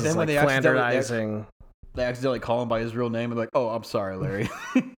 This is then like flandernizing. They accidentally call him by his real name and like, oh, I'm sorry, Larry.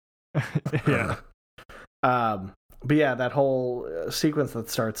 Yeah. But yeah, that whole sequence that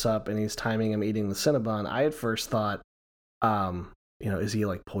starts up and he's timing him eating the Cinnabon, I at first thought, is he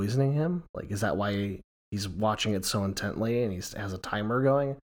like poisoning him? Like, is that why he's watching it so intently, and he has a timer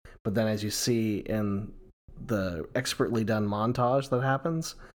going. But then, as you see in the expertly done montage that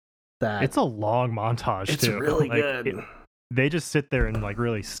happens, that it's a long montage it's too. really like, good. They just sit there and like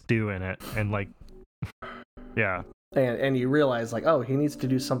really stew in it, and like, yeah. And you realize like, oh, he needs to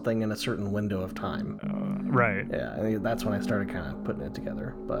do something in a certain window of time. Right. Yeah, and that's when I started kind of putting it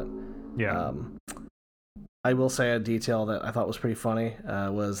together. But yeah, I will say a detail that I thought was pretty funny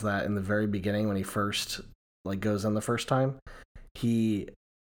was that in the very beginning, when he first like goes in the first time, he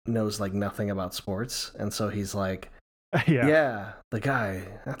knows like nothing about sports, and so he's like, yeah, the guy,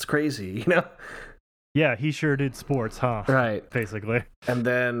 that's crazy, you know. Yeah, he sure did sports, huh? Right. Basically. And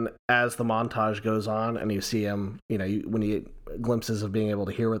then as the montage goes on and you see him, you know, when you get glimpses of being able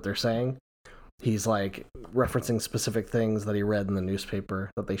to hear what they're saying, he's like referencing specific things that he read in the newspaper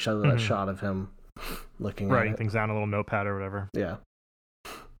that they showed that shot of him looking at writing things down on a little notepad or whatever. Yeah.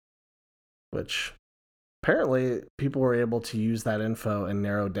 Which apparently people were able to use that info and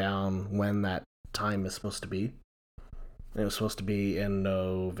narrow down when that time is supposed to be. It was supposed to be in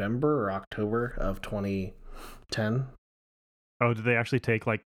November or October of 2010. Oh, did they actually take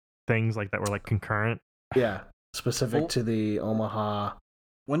like things like that were like concurrent? Yeah, specific to the Omaha.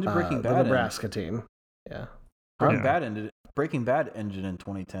 When did Breaking Bad the Nebraska team? Yeah, Breaking Bad ended in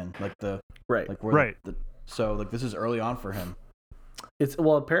 2010. Like right. So like this is early on for him. It's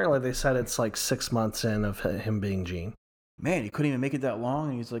apparently they said it's like 6 months in of him being Gene. Man, he couldn't even make it that long,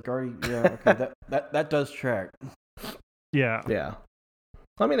 and he's like already okay. that does track. Yeah.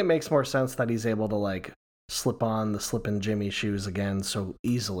 I mean, it makes more sense that he's able to like slip on the Slippin' Jimmy shoes again so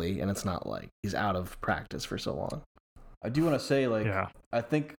easily, and it's not like he's out of practice for so long. I do want to say, like, I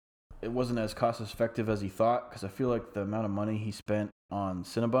think it wasn't as cost effective as he thought, because I feel like the amount of money he spent on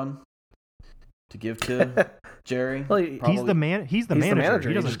Cinnabon to give to Jerry. Well, he's the manager.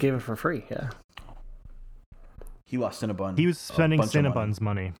 He just gave it for free. Yeah. He lost Cinnabon. He was spending Cinnabon's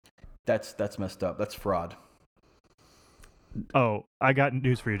money. That's messed up. That's fraud. Oh, I got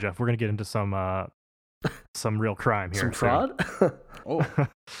news for you, Jeff. We're gonna get into some real crime here. Some fraud? Oh.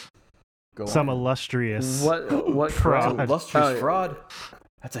 Some illustrious what fraud. Illustrious fraud.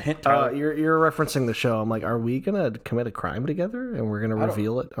 That's a hint, Tyler. You're referencing the show. I'm like, are we gonna commit a crime together and we're gonna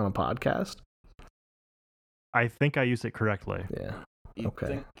reveal it on a podcast? I think I used it correctly. Yeah.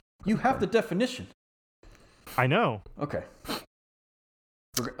 Okay. You have the definition. I know. Okay.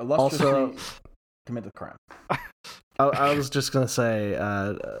 Illustriously commit the crime. I was just gonna say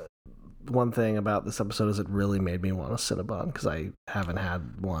one thing about this episode is it really made me want a Cinnabon because I haven't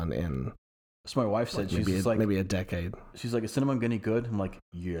had one in. That's what my wife said. Like she's like maybe a decade. She's like, "Is Cinnabon any good?" I'm like,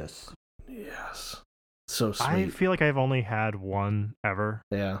 "Yes." So sweet. I feel like I've only had one ever.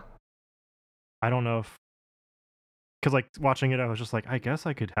 Yeah. I don't know if because like watching it, I was just like, I guess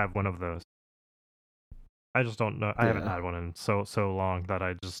I could have one of those. I just don't know. I haven't had one in so long that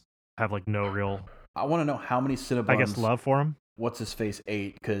I just have like no real. I want to know how many Cinnabons. I guess love for him. What's his face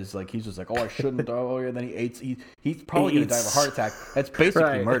ate? Because like he's just like, oh, I shouldn't. And then he ate. He's probably gonna die of a heart attack. That's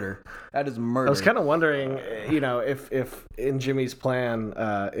basically murder. That is murder. I was kind of wondering, if in Jimmy's plan,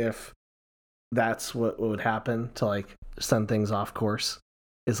 if that's what would happen to like send things off course,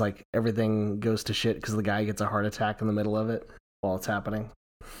 is like everything goes to shit because the guy gets a heart attack in the middle of it while it's happening.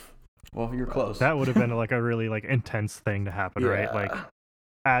 Well, you're close. That would have been like a really like intense thing to happen, right? Like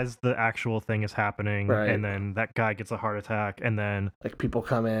as the actual thing is happening, and then that guy gets a heart attack, and then like people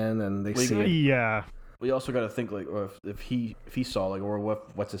come in and they see it. Yeah. We also got to think like if he saw like or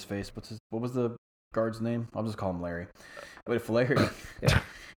what's his face? What was the guard's name? I'll just call him Larry. But if Larry,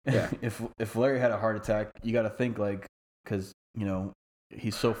 if Larry had a heart attack, you got to think like because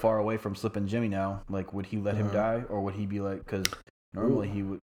he's so far away from Slippin' Jimmy now. Like, would he let him die, or would he be like? Because normally he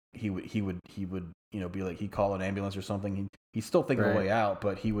would be like he'd call an ambulance or something. He's still thinking of a way out,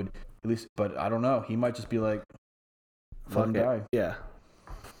 but he would at least. But I don't know. He might just be like, let him die. Yeah,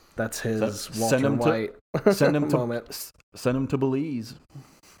 that's his Walter White send him moment. Send him to Belize.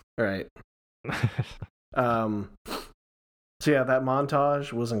 Right. So yeah, that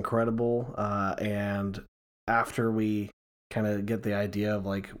montage was incredible. And after we kind of get the idea of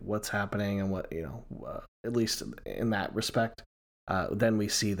like what's happening and what at least in that respect, then we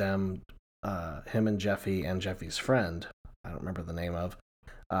see them, him and Jeffy and Jeffy's friend, I don't remember the name of,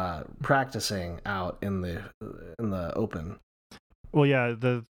 practicing out in the open. Well, yeah,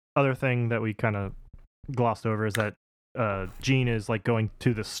 the other thing that we kind of glossed over is that Gene is like going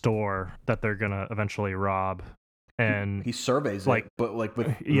to the store that they're gonna eventually rob, and he surveys like, it, but like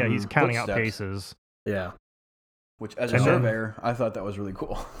with he's counting footsteps. out paces. Yeah, which as a surveyor, I thought that was really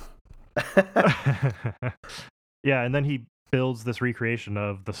cool. Yeah, and then he builds this recreation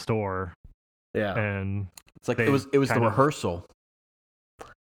of the store Yeah. And it's like it was the rehearsal.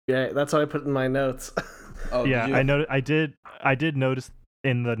 Yeah, that's what I put in my notes. Oh, yeah, did you? I did notice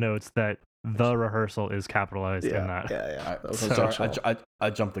in the notes that the rehearsal is capitalized in that. Yeah. Sorry, I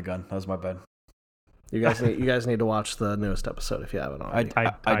jumped the gun. That was my bad. You guys need to watch the newest episode if you haven't already.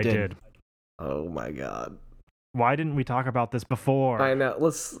 I did. Oh my god. Why didn't we talk about this before? I know.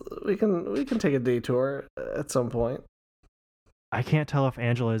 We can take a detour at some point. I can't tell if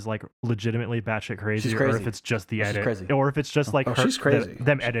Angela is like legitimately batshit crazy, or if it's just the edit, crazy. or if it's just like she's crazy.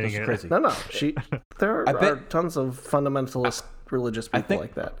 them editing it. Crazy. No. There are tons of fundamentalist religious people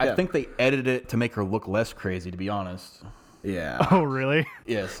like that. I think they edited it to make her look less crazy, to be honest. Yeah. Oh, really?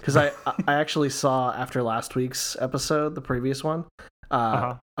 Yes. Because I actually saw after last week's episode, the previous one,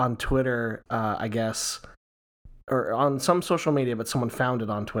 on Twitter, I guess, or on some social media, but someone found it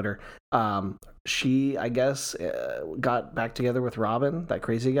on Twitter. She, I guess, got back together with Robin, that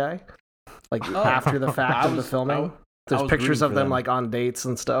crazy guy, like after the fact of the filming. There's pictures of them like on dates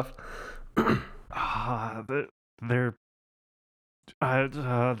and stuff. They're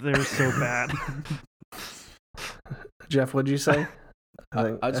so bad. Jeff, what'd you say?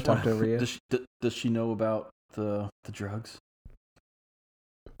 I talked over you. Does she know about the drugs?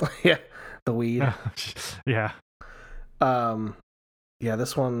 Yeah, the weed. Yeah. Yeah,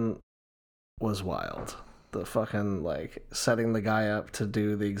 this one was wild. The fucking like setting the guy up to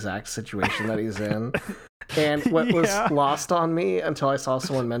do the exact situation that he's in. And what was lost on me until I saw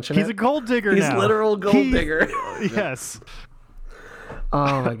someone mention He's a gold digger He's now. literal gold digger. Yes.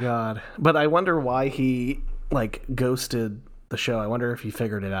 Oh my god. But I wonder why he like ghosted the show. I wonder if he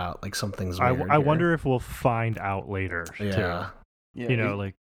figured it out. Like something's weird. I wonder if we'll find out later too. Yeah, you know,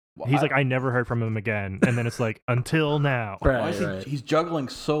 like he's like, I never heard from him again, and then it's like until now. Right. He's juggling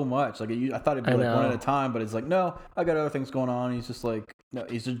so much. Like I thought it'd be like one at a time, but it's like no, I got other things going on. He's just like no,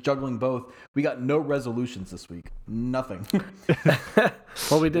 he's just juggling both. We got no resolutions this week. Nothing.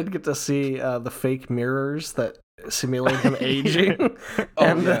 Well, we did get to see the fake mirrors that simulate him aging,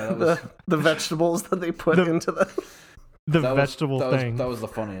 and the vegetables that they put into the vegetable thing. That was the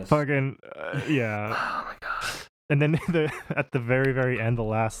funniest. Fucking yeah. Oh my god. And then at the very, very end, the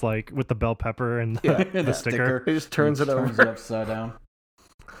last, like, with the bell pepper and the sticker. He just turns it over. Turns it upside down.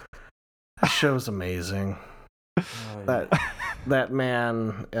 The show's amazing. That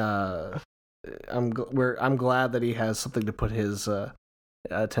man, I'm glad that he has something to put his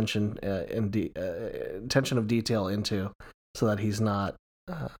attention of detail into, so that he's not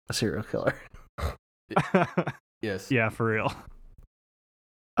a serial killer. Yes. Yeah, for real.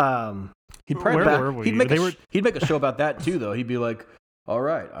 He'd make a show about that too, though. He'd be like, "All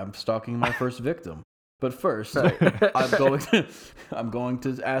right, I'm stalking my first victim, but first, I'm going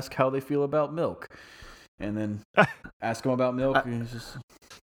to ask how they feel about milk, and then ask them about milk." And he's just,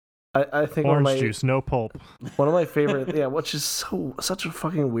 I think orange juice, no pulp. One of my favorite, which is such a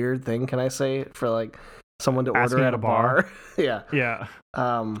fucking weird thing. Can I say for like someone to order at a bar? Yeah.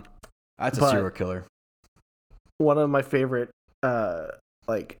 That's a serial killer. One of my favorite,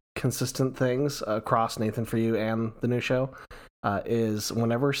 like consistent things across Nathan For You and the new show is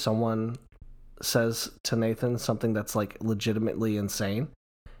whenever someone says to Nathan something that's like legitimately insane,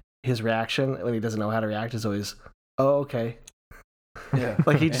 his reaction when he doesn't know how to react is always, "Oh, okay." Yeah.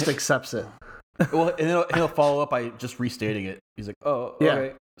 Like he just accepts it. Well, and he'll follow up by just restating it. He's like, "Oh, okay.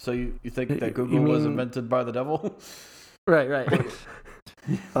 Yeah. So you think that Google was invented by the devil?" Right.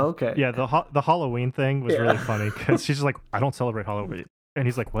 Okay. Yeah, the Halloween thing was really funny because she's just like, "I don't celebrate Halloween," and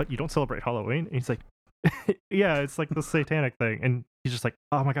he's like, "What? You don't celebrate Halloween?" And he's like, "Yeah, it's like the satanic thing," and he's just like,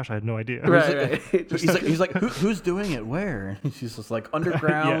 "Oh my gosh, I had no idea." Right. He's like, who's doing it? Where? And she's just like,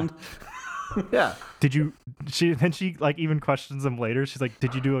 underground. Yeah. She like even questions him later. She's like,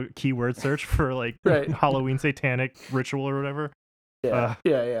 "Did you do a keyword search for like Halloween satanic ritual or whatever?" Yeah.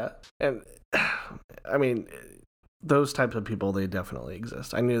 And I mean, those types of people, they definitely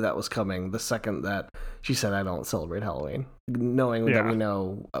exist. I knew that was coming the second that she said, "I don't celebrate Halloween," knowing that we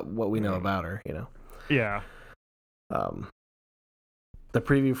know what we know about her, you know. Yeah. The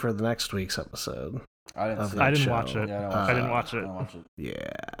preview for the next week's episode. I didn't watch it. I didn't watch it.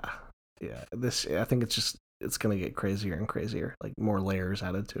 Yeah. I think it's gonna get crazier and crazier. Like more layers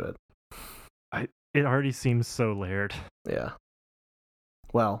added to it. It already seems so layered. Yeah.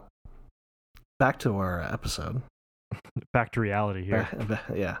 Well, back to our episode. Back to reality here.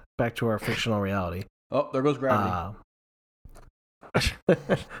 Yeah. Back to our fictional reality. Oh, there goes gravity.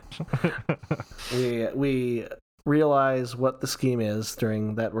 We realize what the scheme is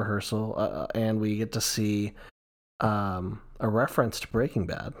during that rehearsal, and we get to see a reference to Breaking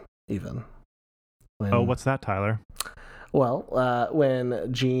Bad, even. Oh, what's that, Tyler? Well,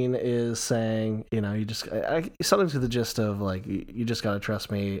 when Gene is saying, you just something to the gist of like, you just got to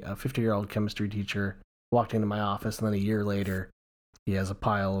trust me. A 50-year-old chemistry teacher walked into my office, and then a year later, he has a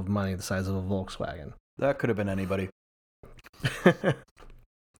pile of money the size of a Volkswagen. That could have been anybody.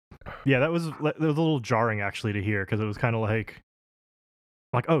 Yeah, that was a little jarring actually to hear, because it was kind of like,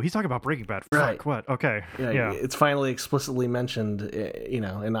 oh, he's talking about Breaking Bad. Right. Fuck, what? Okay. Yeah, it's finally explicitly mentioned,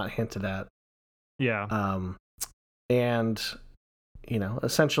 and not hinted at. Yeah. And,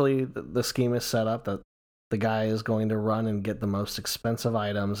 essentially the scheme is set up that the guy is going to run and get the most expensive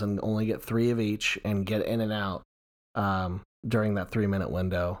items and only get 3 of each and get in and out during that 3-minute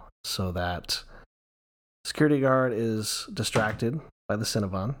window, so that security guard is distracted by the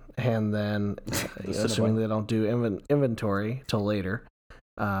Cinnabon, and then assuming they don't do inventory till later,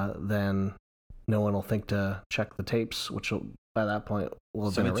 then no one will think to check the tapes, which will, by that point, will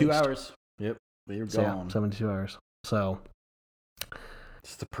have been erased. 72 hours. Yep, you're gone. 72 hours. So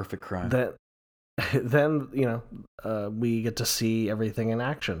it's the perfect crime. Then we get to see everything in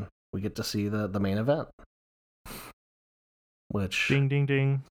action. We get to see the main event, which ding ding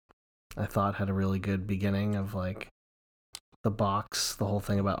ding. I thought had a really good beginning of like the box, the whole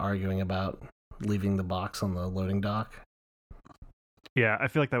thing about arguing about leaving the box on the loading dock. Yeah, I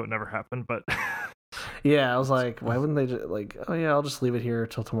feel like that would never happen, but yeah, I was like, why wouldn't they just oh yeah, I'll just leave it here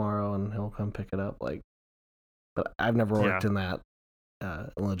till tomorrow and he'll come pick it up. But I've never worked in that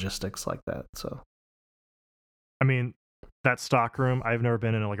logistics like that, so. I mean, that stock room, I've never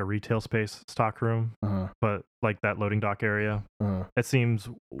been in a retail space stock room, but like that loading dock area, it seems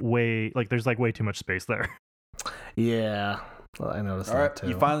there's way too much space there. Yeah, well, I noticed that. All right, too.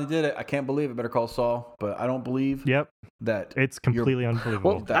 You finally did it. I can't believe it. Better call Saul, but I don't believe that it's completely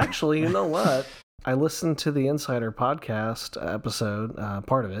unbelievable. Well, actually, you know what? I listened to the Insider podcast episode,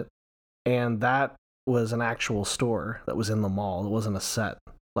 part of it, and that was an actual store that was in the mall. It wasn't a set.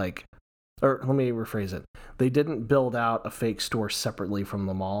 Or let me rephrase it. They didn't build out a fake store separately from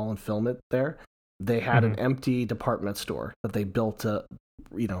the mall and film it there. They had an empty department store that they built it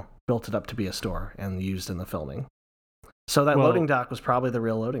up to be a store and used in the filming. So that loading dock was probably the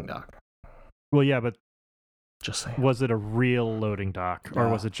real loading dock. Well, yeah, but just saying. Was it a real loading dock, or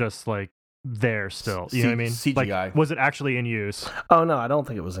was it just there still? You know what I mean? CGI. Was it actually in use? Oh no, I don't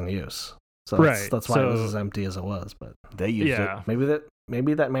think it was in use. So that's why it was as empty as it was. But they used it.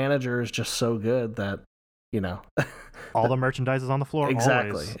 Maybe that manager is just so good that all the merchandise is on the floor.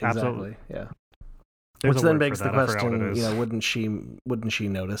 Exactly. Always. Exactly. Absolutely. Yeah. There's Which then begs the question, wouldn't she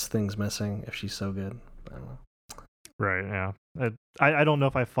notice things missing if she's so good? I don't know. Right, yeah. I don't know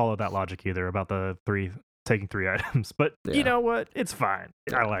if I follow that logic either about the taking 3 items, but you know what? It's fine.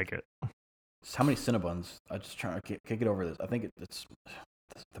 Yeah. I like it. So how many Cinnabons? I just can't get over this. I think it's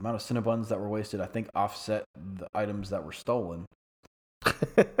the amount of Cinnabons that were wasted, I think, offset the items that were stolen.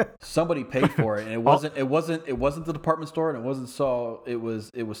 Somebody paid for it, and it wasn't the department store, and it wasn't Saul. It was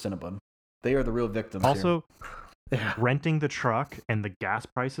Cinnabon. They are the real victims. Also, renting the truck and the gas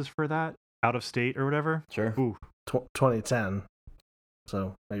prices for that out of state or whatever. Sure. Ooh. 2010.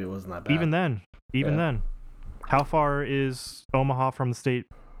 So maybe it wasn't that bad. Even then, how far is Omaha from the state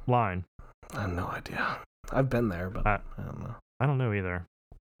line? I have no idea. I've been there, but I don't know. I don't know either.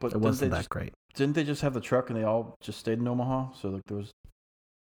 But it wasn't that great. Didn't they just have the truck and they all just stayed in Omaha? So there was.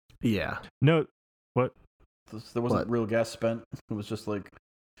 Yeah. No. What? There wasn't real gas spent. It was just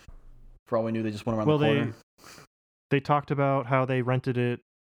for all we knew, they just went around the corner. They talked about how they rented it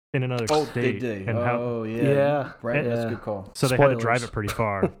in another state. Oh, they did. And yeah. Right. That's a good call. So they had to drive it pretty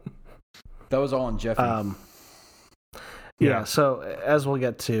far. That was all on Jeffy. Yeah. So as we'll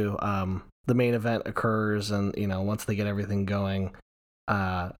get to, the main event occurs, and once they get everything going,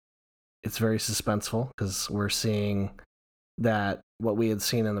 it's very suspenseful because we're seeing that what we had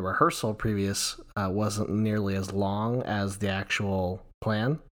seen in the rehearsal previous wasn't nearly as long as the actual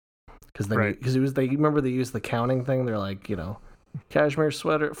plan. Because they remember they used the counting thing. They're like, cashmere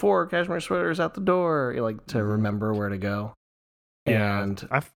sweater, 4 cashmere sweaters out the door, to remember where to go. Yeah, and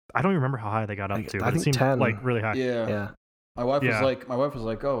I don't even remember how high they got up to. I think it seemed 10. Really high. Yeah. My wife was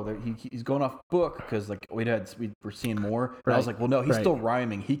like, oh, he's going off book because we were seeing more. But I was like, well, no, he's still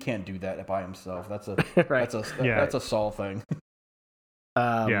rhyming. He can't do that by himself. That's a that's a Saul thing.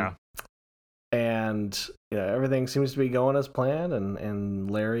 And everything seems to be going as planned, and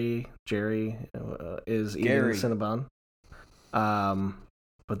Jerry is eating Cinnabon.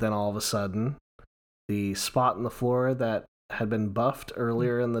 But then all of a sudden, the spot in the floor that had been buffed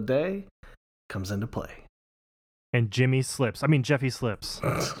earlier in the day comes into play. And Jeffy slips.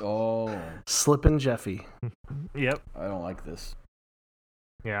 Oh. Slippin' Jeffy. Yep. I don't like this.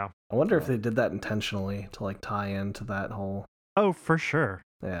 Yeah. I wonder if they did that intentionally to like tie into that whole. Oh, for sure.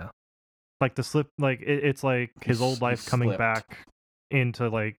 Yeah. Like the slip, like it's like his old life coming slipped. back into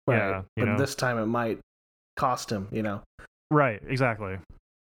like Right. you know. This time it might cost him, you know. Right. Exactly.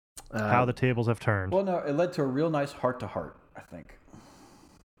 How the tables have turned. Well, no, it led to a real nice heart-to-heart, I think.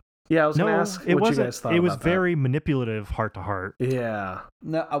 Yeah, I was gonna ask what you guys thought. It was about very manipulative, heart to heart. that. Yeah.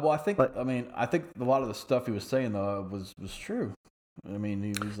 No, well, I think I think a lot of the stuff he was saying though was true. I mean,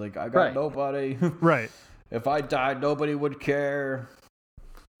 he was like, I got nobody. Right. If I died, nobody would care.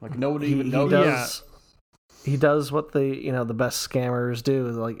 Like nobody even He noticed. He does what the best scammers do,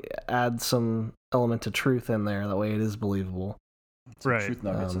 is like add some element of truth in there. That way, it is believable. Some right. truth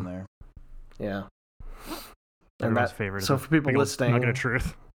nuggets in there. Yeah. Everyone's favorite. So for people listening, nugget of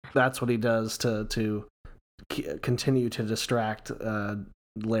truth. That's what he does to continue to distract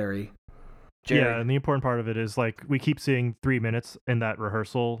Larry. Jerry. Yeah, and the important part of it is like we keep seeing 3 minutes in that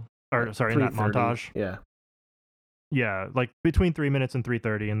rehearsal, or sorry, in that 3:30. montage. Yeah. Yeah, like between 3 minutes and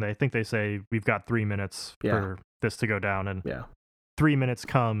 3:30, and I think they say we've got 3 minutes for this to go down, and 3 minutes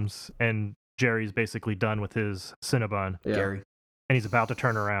comes, and Jerry's basically done with his Cinnabon. Yeah. Gary. And he's about to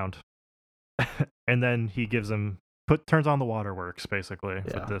turn around, and then he turns on the waterworks basically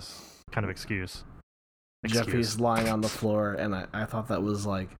with this kind of excuse. Jeffy's lying on the floor, and I thought that was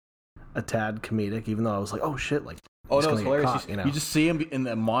like a tad comedic, even though I was like, oh shit, like. Oh no, it's hilarious! Caught, you just see him in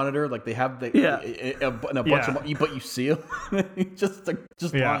the monitor, like they have a bunch of, but you see him just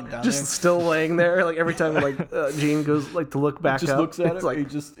lying down there, still laying there. Like every time, like Gene goes like to look back just up, looks at it's him.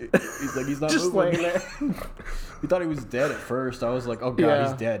 like He's not just moving. laying there. He thought he was dead at first. I was like, oh god,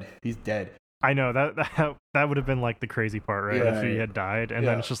 he's dead. He's dead. I know that would have been like the crazy part, right? If he had died, and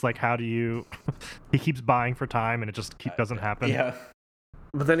then it's just like, how do you? He keeps buying for time, and it just doesn't happen. Yeah.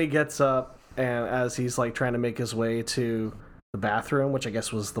 But then he gets up, and as he's like trying to make his way to the bathroom, which I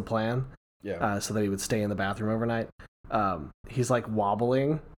guess was the plan, so that he would stay in the bathroom overnight, he's like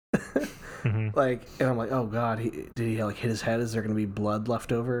wobbling, like, and I'm like, oh god, did he like hit his head? Is there gonna be blood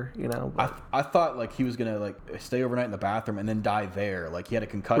left over? You know, I thought like he was gonna like stay overnight in the bathroom and then die there. Like he had a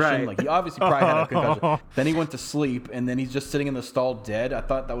concussion. Right. Like he obviously probably had a concussion. Then he went to sleep, and then he's just sitting in the stall dead. I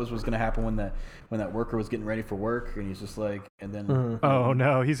thought that was gonna happen when that worker was getting ready for work, and he's just like, and then oh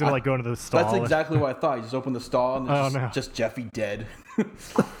no, he's gonna like go into the stall. That's exactly what I thought. He just opened the stall, and just Jeffy dead.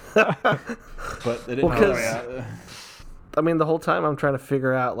 But it didn't. I mean, the whole time I'm trying to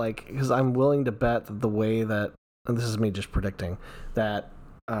figure out, like, because I'm willing to bet that the way that, and this is me just predicting, that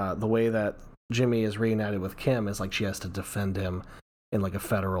the way that Jimmy is reunited with Kim is like she has to defend him in like a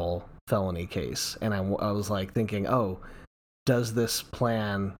federal felony case. And I was like thinking, oh, does this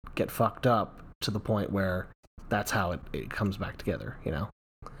plan get fucked up to the point where that's how it comes back together, you know?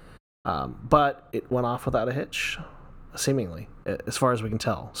 But it went off without a hitch, seemingly, as far as we can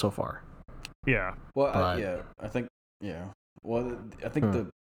tell so far. Yeah. Well, I think. Yeah. Well, I think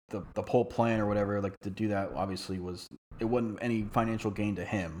the whole plan or whatever, like to do that, obviously it wasn't any financial gain to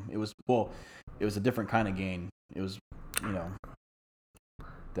him. It was a different kind of gain. It was,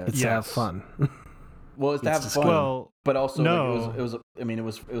 it's to have fun. Well, it's to have fun. Well, but also, no. like, it was. I mean, it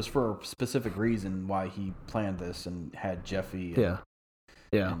was for a specific reason why he planned this and had Jeffy.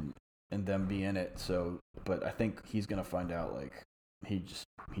 And them be in it. So, but I think he's gonna find out like he just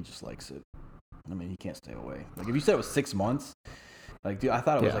likes it. I mean, he can't stay away. Like if you said it was 6 months, like dude, I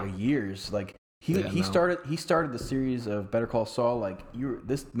thought it was like years. Like he started the series of Better Call Saul. Like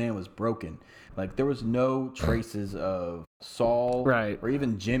this man was broken. Like there was no traces of Saul or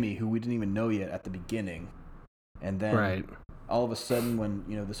even Jimmy, who we didn't even know yet at the beginning. And then all of a sudden, when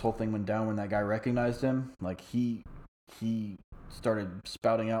this whole thing went down, when that guy recognized him, like he started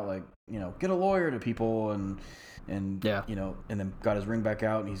spouting out like get a lawyer to people and and then got his ring back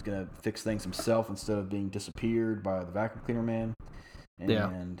out, and he's gonna fix things himself instead of being disappeared by the vacuum cleaner man.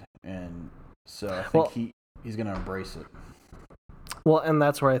 And so I think he's gonna embrace it. Well, and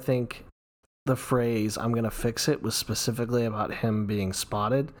that's where I think the phrase "I'm gonna fix it" was specifically about him being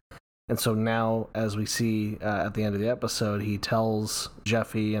spotted. And so now, as we see at the end of the episode, he tells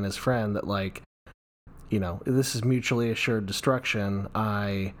Jeffy and his friend that like, this is mutually assured destruction.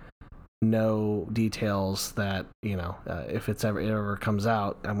 I know details that, if it ever comes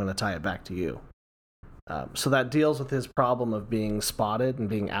out, I'm going to tie it back to you. So that deals with his problem of being spotted and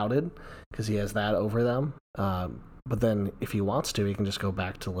being outed, because he has that over them. But then if he wants to, he can just go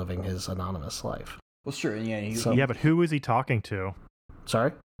back to living his anonymous life. Well, sure. Yeah, but who is he talking to?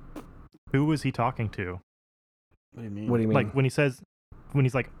 Sorry? Who was he talking to? What do you mean? What do you mean? Like when he's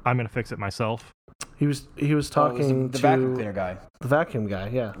like, I'm going to fix it myself. He was talking the to vacuum cleaner guy. The vacuum guy,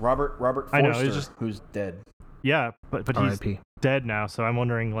 yeah. Robert Forster, I know, it's just who's dead. Yeah, but he's R.I.P. dead now, so I'm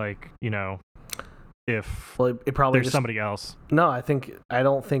wondering, like, if it probably there's somebody else. No, I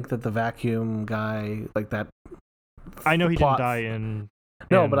don't think that the vacuum guy, like that. I know he didn't die in.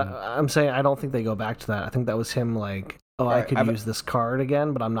 No, but I'm saying I don't think they go back to that. I think that was him, like, I could use this card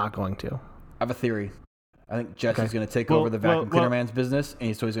again, but I'm not going to. I have a theory. I think Jesse's going to take over the vacuum cleaner man's business,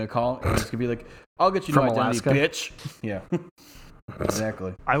 and so he's going to call, and he's going to be like, "I'll get you From no identity, Alaska? bitch." Yeah,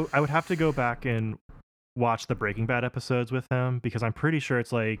 exactly. I would have to go back and watch the Breaking Bad episodes with him, because I'm pretty sure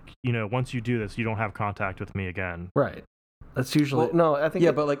it's like, once you do this, you don't have contact with me again. Right. That's usually I think.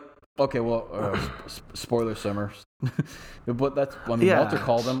 Yeah, but like, okay, well, spoiler summer, but that's. I mean, Walter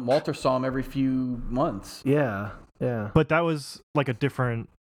called him. Walter saw him every few months. Yeah. But that was like a different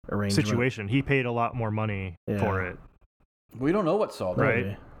arrangement situation. He paid a lot more money for it. We don't know what Saul did.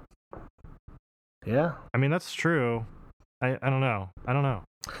 Right. Yeah. I mean, that's true. I don't know.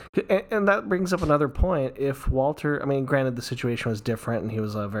 And that brings up another point. If Walter, I mean, granted the situation was different and he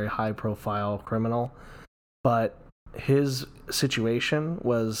was a very high profile criminal, but his situation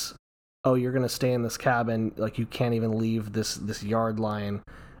was, you're going to stay in this cabin, like you can't even leave this yard line,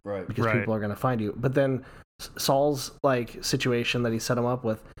 right? Because people are going to find you. But then Saul's like situation that he set him up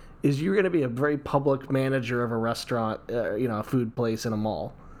with is you're going to be a very public manager of a restaurant, a food place in a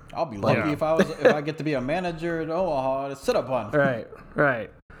mall. I'll be lucky if I get to be a manager at Omaha at a sit-up bun. Right.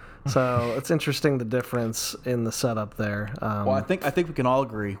 So it's interesting the difference in the setup there. Well, I think we can all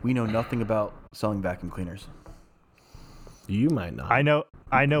agree we know nothing about selling vacuum cleaners. You might not. I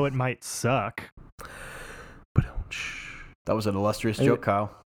know it might suck. But that was an illustrious joke,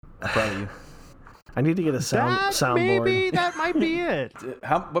 Kyle. I'm proud of you. I need to get a soundboard. Maybe that might be it.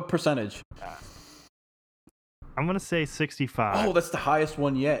 What percentage? I'm gonna say 65. Oh, that's the highest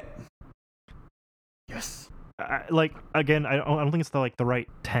one yet. Yes. Again, I don't think it's the right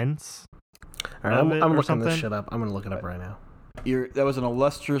tense. All right, I'm looking this shit up. I'm gonna look it up right now. That was an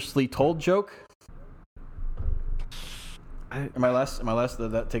illustriously told joke. Am I less?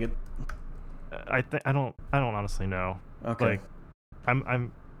 Did that take it? I don't honestly know. Okay.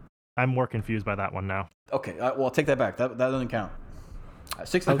 I'm more confused by that one now. Okay. Well, take that back. That doesn't count.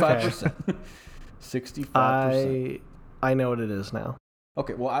 65%. 65%. I know what it is now.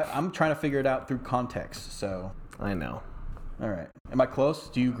 Okay. Well, I'm trying to figure it out through context. So I know. All right. Am I close?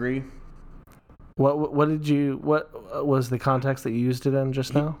 Do you agree? What was the context that you used it in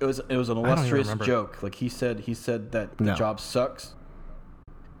just now? It was an illustrious joke. Like he said that the job sucks.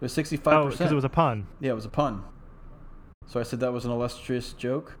 It was 65%. Oh, because it was a pun. Yeah, it was a pun. So I said that was an illustrious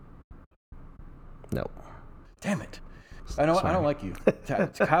joke. No. Damn it! I don't like you.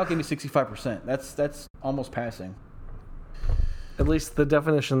 Kyle gave me 65%. That's almost passing. At least the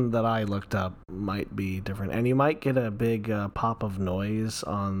definition that I looked up might be different, and you might get a big pop of noise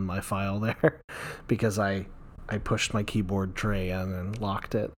on my file there because I pushed my keyboard tray in and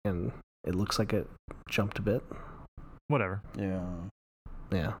locked it, and it looks like it jumped a bit. Whatever.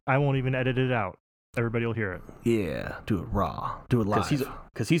 Yeah. I won't even edit it out. Everybody will hear it. Yeah. Do it raw. Do it live.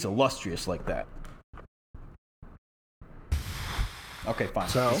 Because he's illustrious like that. Okay, fine.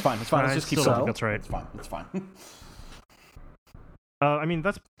 So, it's fine. Let's just keep going. going. That's right. It's fine. I mean,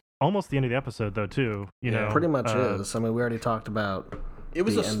 that's almost the end of the episode, though, too. You know, pretty much is. I mean, we already talked about. It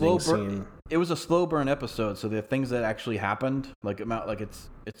was a slow burn. Scene. It was a slow burn episode. So the things that actually happened,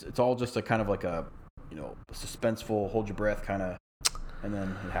 it's all just a kind of like a, suspenseful, hold your breath kind of, and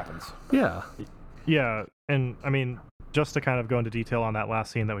then it happens. Yeah. Yeah, and I mean, just to kind of go into detail on that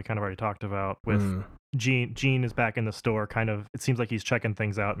last scene that we kind of already talked about with Gene. Gene is back in the store. Kind of, it seems like he's checking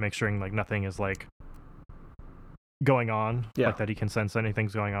things out, make sure like nothing is like going on, like that he can sense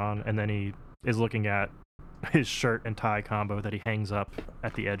anything's going on, and then he is looking at his shirt and tie combo that he hangs up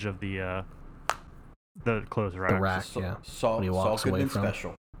at the edge of the clothes rack. The rack, Saul Goodman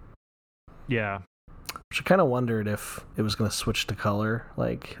special. Yeah. I kind of wondered if it was going to switch to color.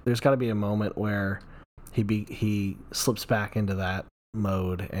 Like, there's got to be a moment where he slips back into that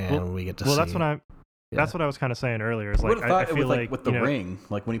mode, and we get to see. Well, that's what I was kind of saying earlier. Is like I feel like with the ring,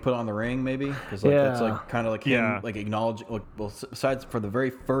 like when he put on the ring, maybe because that's like kind of like him, like acknowledging. Like, well, besides for the very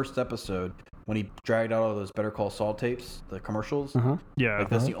first episode when he dragged out all those Better Call Saul tapes, the commercials. Yeah,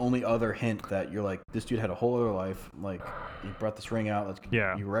 that's the only other hint that you're like, this dude had a whole other life. Like, he brought this ring out.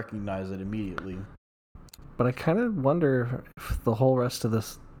 You recognize it immediately. But I kind of wonder if the whole rest of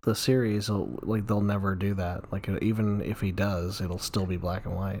the series, they'll never do that. Like, even if he does, it'll still be black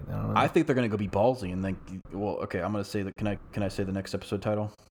and white. I don't know. I think they're gonna go be ballsy and think. Well, okay, I'm gonna say that. Can I say the next episode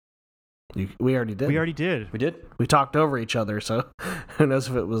title? We already did. We did. We talked over each other, so who knows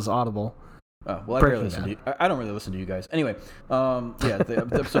if it was audible. Well, I barely listen to you. I don't really listen to you guys. Anyway, the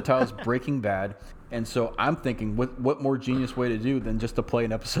episode title is Breaking Bad. And so I'm thinking, what more genius way to do than just to play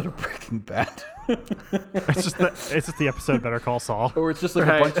an episode of Breaking Bad? It's just the episode Better Call Saul. Or it's just like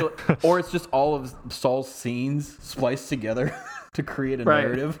a bunch of, or it's just all of Saul's scenes spliced together to create a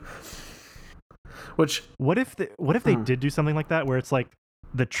narrative. Which what if they did do something like that, where it's like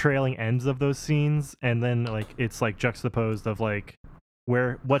the trailing ends of those scenes, and then like it's like juxtaposed of like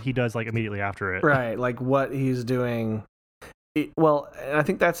what he does like immediately after it. Right, like what he's doing. I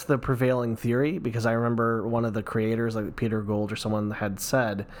think that's the prevailing theory, because I remember one of the creators, like Peter Gould or someone, had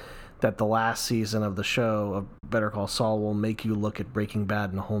said that the last season of the show of Better Call Saul will make you look at Breaking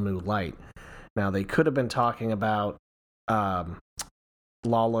Bad in a whole new light. Now, they could have been talking about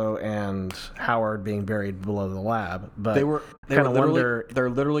Lalo and Howard being buried below the lab, but they're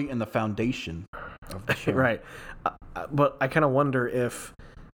literally in the foundation of the show. Right. But I kind of wonder if,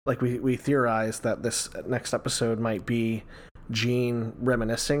 like, we theorized that this next episode might be Gene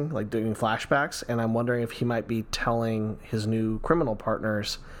reminiscing, like doing flashbacks, and I'm wondering if he might be telling his new criminal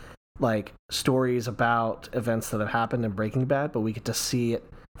partners like stories about events that have happened in Breaking Bad, but we get to see it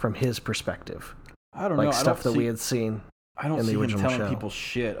from his perspective. I don't know. Like stuff that we had seen. I don't in see the him original telling show. people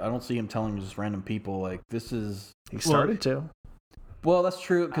shit. I don't see him telling just random people like this is. He started to. Well, that's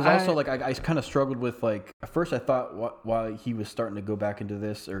true, because also like I kind of struggled with, like, at first I thought while he was starting to go back into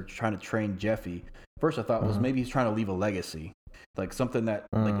this or trying to train Jeffy, first I thought was maybe he's trying to leave a legacy, like something that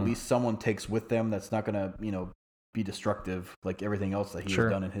like at least someone takes with them that's not gonna be destructive like everything else that he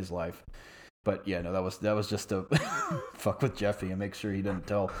has done in his life. But yeah, no, that was just to fuck with Jeffy and make sure he didn't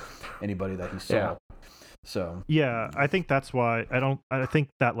tell anybody that he saw. Yeah. So yeah, I think that's why I think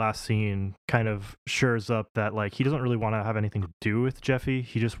that last scene kind of shores up that like he doesn't really want to have anything to do with Jeffy.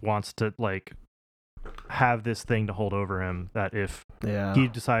 He just wants to like have this thing to hold over him, that if he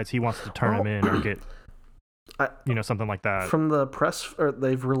decides he wants to turn him in or get something like that. From the press, or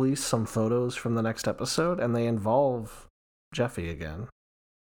they've released some photos from the next episode, and they involve Jeffy again.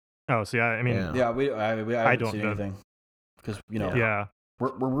 Oh, see, I mean, I don't see anything because We're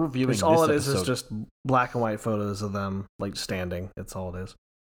reviewing all this it episode. is just black and white photos of them like standing. It's all it is.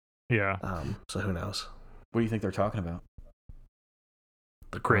 Yeah. So who knows? What do you think they're talking about?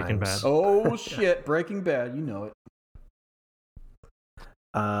 The Breaking crimes. Bad. Oh shit! Breaking Bad. You know it.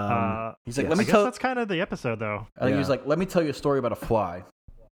 He's like, let me tell. That's kind of the episode, though. I think he was like, let me tell you a story about a fly.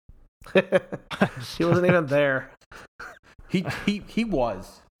 He wasn't even there. He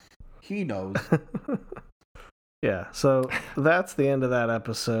was. He knows. Yeah, so that's the end of that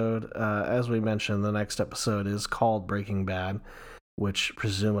episode. As we mentioned, the next episode is called Breaking Bad, which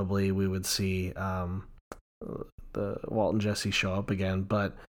presumably we would see the Walt and Jesse show up again.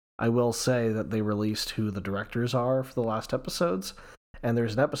 But I will say that they released who the directors are for the last episodes, and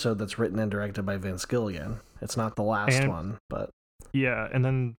there's an episode that's written and directed by Vince Gilligan. It's not the last one, but... Yeah, and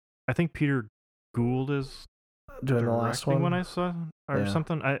then I think Peter Gould is doing the last one when I saw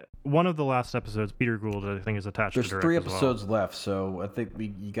something. One of the last episodes, Peter Gould, I think, is attached. There's to direct 3 as well. episodes left, so I think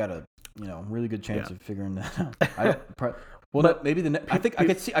you got a really good chance of figuring that out. Maybe I think I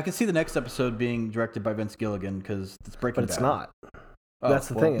could see the next episode being directed by Vince Gilligan because it's Breaking Bad. But it's not. That's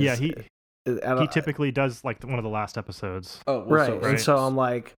the thing. Yeah, he typically does like one of the last episodes. Oh, well, right. And so I'm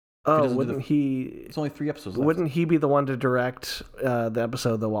like, wouldn't he? It's only 3 episodes left. Wouldn't he be the one to direct the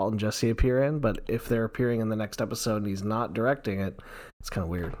episode that Walt and Jesse appear in? But if they're appearing in the next episode and he's not directing it, it's kind of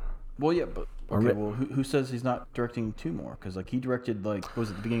weird. Well, yeah, but okay. Well, who says he's not directing 2 more? Because like he directed what was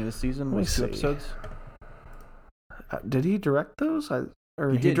it the beginning of the season? Was 2 episodes? Did he direct those?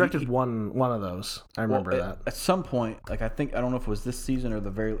 He directed one of those. I remember that. At some point, like I don't know if it was this season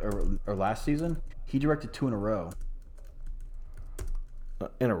or or last season, he directed 2 in a row.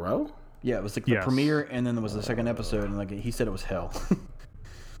 In a row? Yeah, it was like the premiere, and then there was the second episode, and like he said it was hell.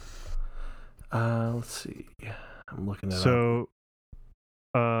 Let's see. I'm looking at it. So,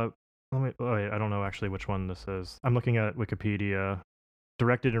 let me. Oh, wait, I don't know actually which one this is. I'm looking at Wikipedia.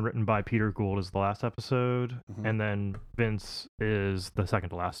 Directed and written by Peter Gould is the last episode, and then Vince is the second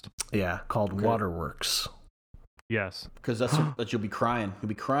to last. Yeah, called Waterworks. Yes, because that's that you'll be crying. You'll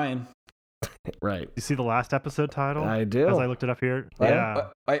be crying. Right. You see the last episode title? I do. As I looked it up here. Yeah.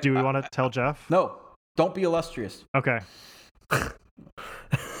 Do we want to tell Jeff? No. Don't be illustrious. Okay.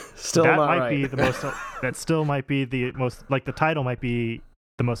 Still that not might right. be the most. That still might be the most. Like the title might be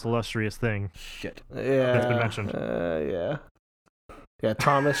the most illustrious thing. Shit. Yeah. That's been mentioned. Yeah. Yeah.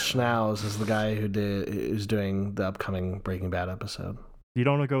 Thomas Schnauz is the guy who's doing the upcoming Breaking Bad episode. You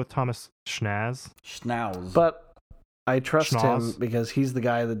don't want to go with Thomas Schnauz? But I trust Schnauz? him because he's the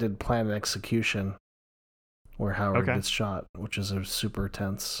guy that did Plan and Execution, where Howard gets shot, which is a super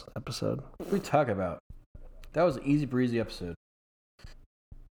tense episode. What are we talking about? That was an easy breezy episode.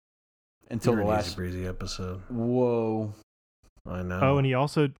 Until the last easy breezy episode. Whoa. I know. Oh, and he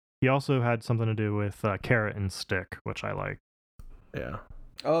also had something to do with carrot and stick, which I like. Yeah.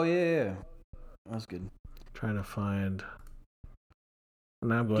 Oh yeah. That was good. Trying to find.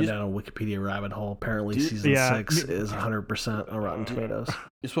 Now I'm going down a Wikipedia rabbit hole. Apparently, season 6 is 100% on Rotten Tomatoes.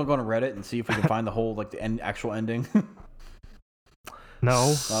 Just want to go on Reddit and see if we can find the whole the actual ending.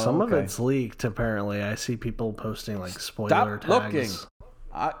 No, some of it's leaked. Apparently, I see people posting like spoiler tags. Looking.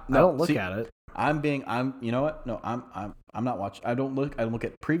 I don't look at it. You know what? No, I'm not watching. I don't look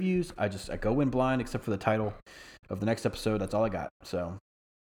at previews. I go in blind except for the title of the next episode. That's all I got. So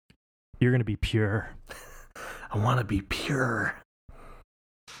you're gonna be pure. I want to be pure.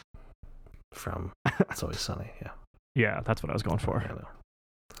 From It's Always Sunny, yeah. Yeah, that's what I was going for.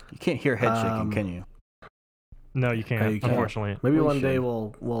 You can't hear head shaking, can you? No, you can't. You can't. Unfortunately, maybe one day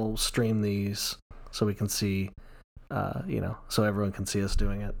we'll stream these so we can see, so everyone can see us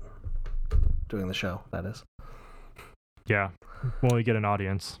doing the show. That is. Yeah, when we get an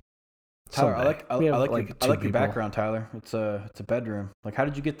audience. Tyler, I like your background, Tyler. It's a bedroom. Like, how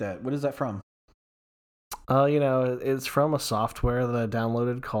did you get that? What is that from? It's from a software that I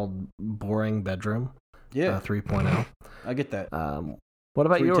downloaded called Boring Bedroom. Yeah, 3.0. I get that. What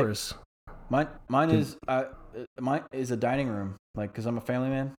about yours? Mine is a dining room. Like, because I'm a family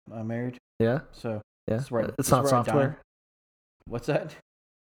man. I'm married. Yeah. So yeah, it's not software. What's that?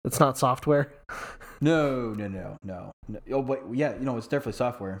 It's not software. No. Oh, but yeah, it's definitely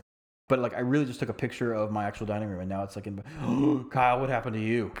software. But like, I really just took a picture of my actual dining room, and now it's like, Kyle, what happened to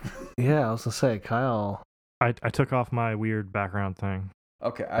you? Yeah, I was gonna say, Kyle. I took off my weird background thing.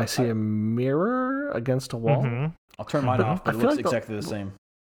 Okay. I see a mirror against a wall. Mm-hmm. I'll turn mine off, but it looks exactly the same.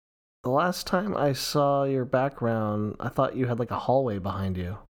 The last time I saw your background, I thought you had like a hallway behind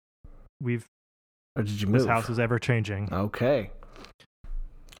you. Or did you move? This house is ever changing. Okay.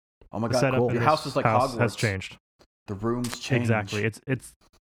 Oh my god, cool. Your house is like Hogwarts. Has changed. The rooms change. Exactly.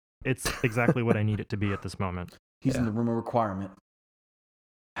 It's exactly what I need it to be at this moment. He's in the room of requirement.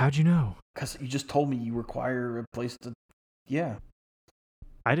 How'd you know? Because you just told me you require a place to... Yeah.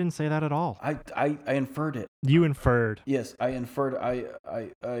 I didn't say that at all. I inferred it. You inferred. Yes, I inferred. I'm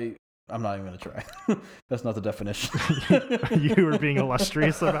not even going to try. That's not the definition. You were being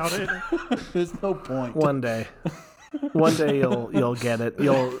illustrious about it? There's no point. One day you'll get it.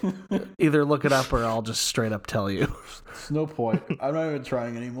 You'll either look it up or I'll just straight up tell you. There's no point. I'm not even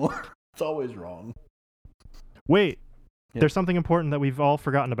trying anymore. It's always wrong. Wait. There's something important that we've all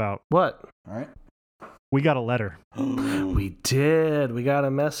forgotten about. What? All right. We got a letter. We did. We got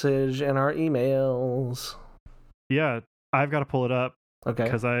a message in our emails. Yeah, I've got to pull it up. Okay.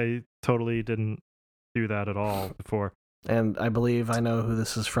 Because I totally didn't do that at all before. And I believe I know who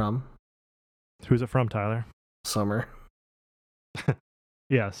this is from. Who's it from, Tyler? Summer.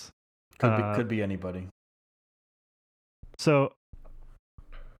 Yes. Could be anybody. So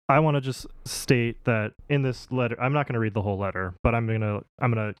I want to just state that in this letter, I'm not going to read the whole letter, but I'm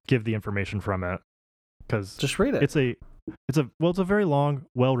gonna give the information from it because just read it. It's a very long,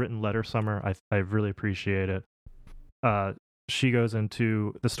 well-written letter, Summer. I really appreciate it. She goes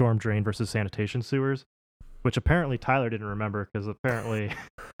into the storm drain versus sanitation sewers, which apparently Tyler didn't remember because apparently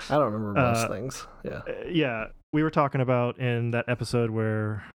I don't remember most things. Yeah. Yeah, we were talking about in that episode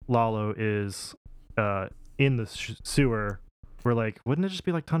where Lalo is in the sewer. We're like, wouldn't it just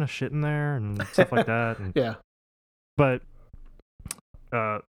be like a ton of shit in there and stuff like that? And, yeah. But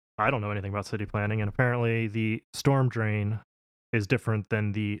I don't know anything about city planning, and apparently the storm drain is different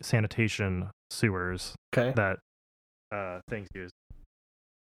than the sanitation sewers that things use.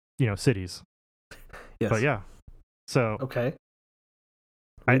 Cities. Yes. But yeah. So okay.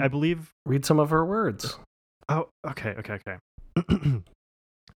 I believe. Read some of her words. Oh, okay. I'm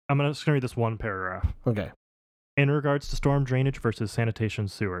just gonna read this one paragraph. Okay. In regards to storm drainage versus sanitation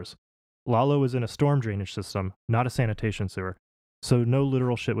sewers, Lalo is in a storm drainage system, not a sanitation sewer, so no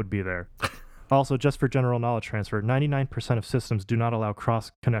literal shit would be there. Also, just for general knowledge transfer, 99% of systems do not allow cross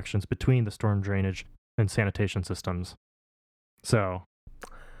connections between the storm drainage and sanitation systems. So,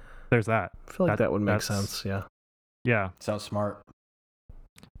 there's that. I feel like that would make sense, yeah. Yeah. Sounds smart.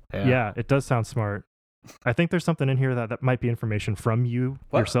 Yeah, it does sound smart. I think there's something in here that might be information from you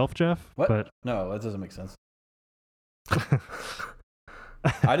yourself, Jeff. What? But no, that doesn't make sense.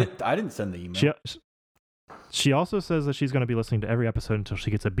 I didn't send the email. She also says that she's going to be listening to every episode until she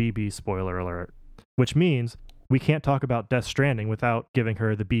gets a BB spoiler alert, which means we can't talk about Death Stranding without giving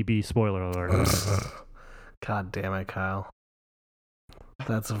her the BB spoiler alert. God damn it, Kyle.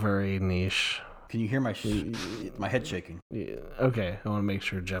 That's very niche. Can you hear my my head shaking? Yeah, okay, I want to make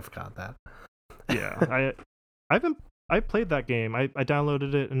sure Jeff got that. Yeah, I played that game. I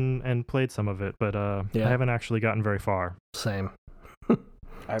downloaded it and played some of it, but I haven't actually gotten very far. Same.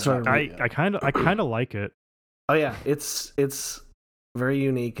 I kind of like it. Oh yeah, it's very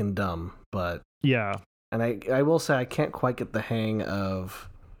unique and dumb, but yeah. And I will say I can't quite get the hang of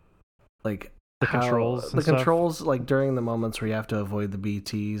like the controls. The controls, like during the moments where you have to avoid the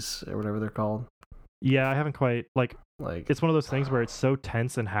BTs or whatever they're called. Yeah, I haven't quite like it's one of those things where it's so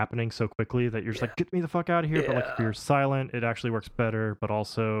tense and happening so quickly that you're just like, get me the fuck out of here. But like if you're silent, it actually works better. But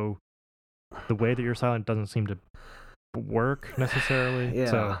also, the way that you're silent doesn't seem to work necessarily.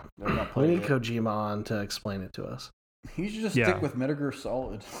 Yeah, so we need Kojima on to explain it to us. You should just stick with Metal Gear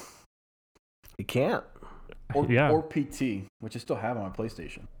Solid. You can't. Or PT, which I still have on my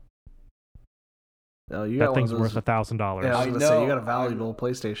PlayStation. No, you that thing's worth $1,000. Yeah, I was gonna say you got a valuable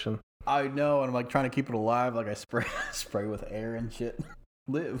PlayStation. I know, and I'm like trying to keep it alive. Like I spray with air and shit.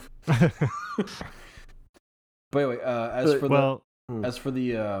 Live. But anyway, as for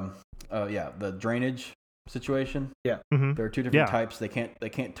the drainage situation. Yeah, there are two different types. They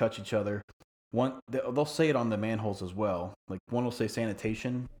can't touch each other. One, they'll say it on the manholes as well. Like one will say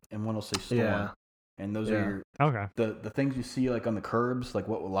sanitation, and one will say storm. Yeah. And those are the things you see like on the curbs, like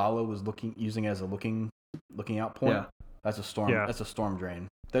what Lalo was using as a looking out point. Yeah. That's a storm. Yeah. That's a storm drain.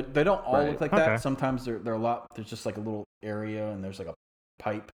 They don't all look like that. Sometimes they're a lot. There's just like a little area, and there's like a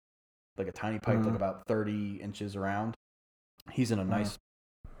pipe, like a tiny pipe, like about 30 inches around. He's in a nice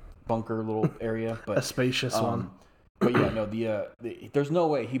bunker little area, but a spacious one. But yeah, no, there's no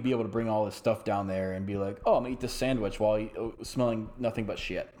way he'd be able to bring all this stuff down there and be like, oh, I'm gonna eat this sandwich while smelling nothing but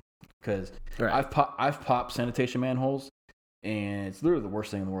shit. Because I've popped sanitation manholes, and it's literally the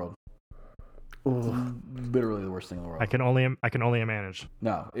worst thing in the world. Literally the worst thing in the world. I can only manage.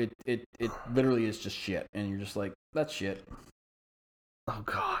 No, it literally is just shit, and you're just like, that's shit. Oh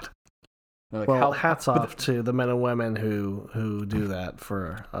God. Like, well, hats off to the men and women who do that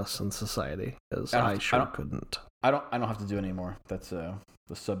for us in society, because I couldn't. I don't have to do it anymore. That's the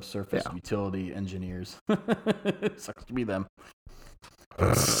subsurface utility engineers. Sucks to be them.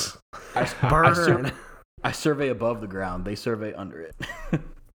 I survey above the ground. They survey under it.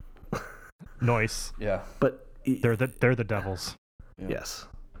 Nice. Yeah, but they're the devils. Yeah. Yes.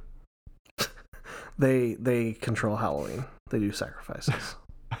 They control Halloween. They do sacrifices.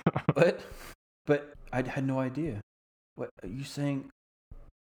 But I had no idea. What are you saying?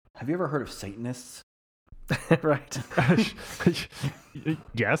 Have you ever heard of Satanists? Right.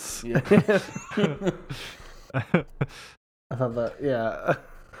 Yes. Yeah. I thought that, yeah.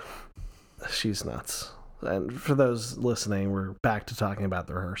 She's nuts. And for those listening, we're back to talking about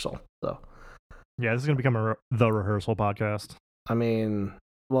the rehearsal. So, yeah, this is going to become the rehearsal podcast. I mean,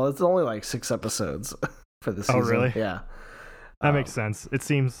 well, it's only like 6 episodes for the season. Oh, really? Yeah. That makes sense. It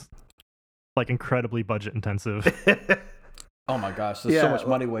seems like incredibly budget intensive. Oh my gosh, there's so much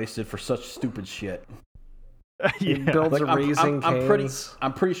money wasted for such stupid shit. It builds like, Raising Canes.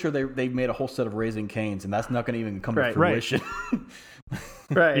 I'm pretty sure they made a whole set of Raising Canes, and that's not going to even come to fruition.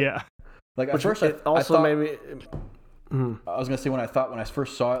 Right. Yeah. Like at first, I thought, made me. I was gonna say when I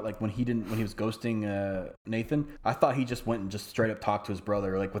first saw it, like when he was ghosting Nathan, I thought he just went and just straight up talked to his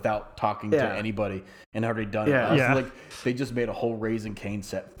brother, like without talking to anybody, and already done it. I was like, they just made a whole Raising Cane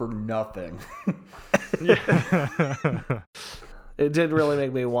set for nothing. It did really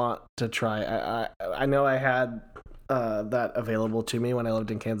make me want to try. I know I had that available to me when I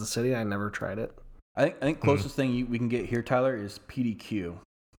lived in Kansas City. I never tried it. I think closest thing we can get here, Tyler, is PDQ.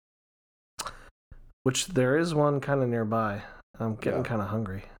 Which there is one kind of nearby. I'm getting kind of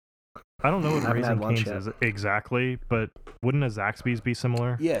hungry. I don't know what Raising Cane's is exactly, but wouldn't a Zaxby's be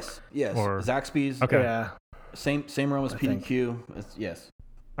similar? Yes. Or Zaxby's. Okay. Yeah. Same realm as PDQ. Yes.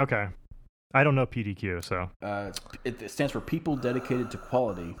 Okay. I don't know PDQ, so. It stands for People Dedicated to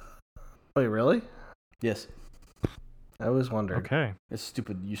Quality. Wait, really? Yes. I always wondered. Okay. It's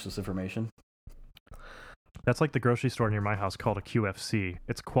stupid, useless information. That's like the grocery store near my house called a QFC.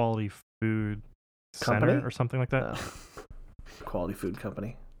 It's Quality Food Company? Center or something like that. Oh. Quality Food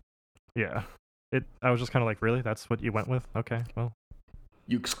Company. Yeah. I was just kind of like, really? That's what you went with? Okay, well.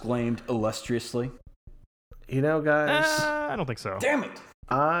 You exclaimed illustriously. You know, guys. I don't think so. Damn it.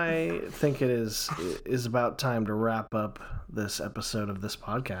 I think it is about time to wrap up this episode of this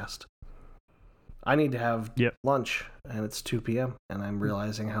podcast. I need to have lunch, and it's 2 p.m., and I'm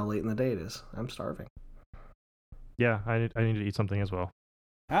realizing how late in the day it is. I'm starving. Yeah, I need to eat something as well.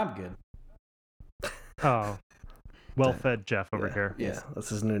 I'm good. Oh, well-fed Jeff over here. Yeah, that's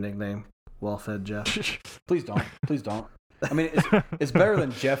his new nickname. Well-fed Jeff. Please don't. I mean, it's better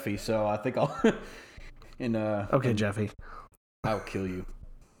than Jeffy, so I think I'll. Okay, Jeffy. I'll kill you.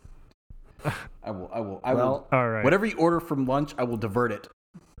 I will. All right. Whatever you order from lunch, I will divert it.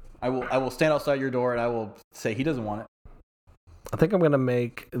 I will stand outside your door and I will say he doesn't want it. I think I'm gonna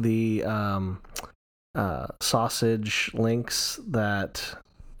make the sausage links that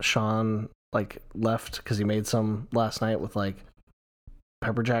Sean left because he made some last night with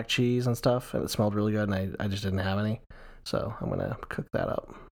pepper jack cheese and stuff, and it smelled really good, and I just didn't have any, so I'm gonna cook that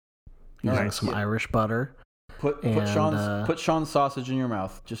up using some Irish butter. Put Sean's sausage in your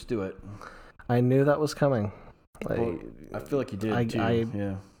mouth. Just do it. I knew that was coming. I feel like you did too.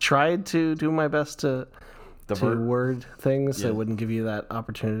 I tried to do my best to word things that wouldn't give you that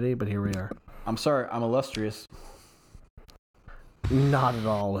opportunity, but here we are. I'm sorry, I'm illustrious. Not at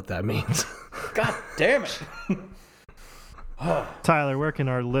all what that means. God damn it. Tyler, where can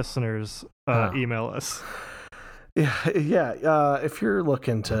our listeners email us? Yeah. If you're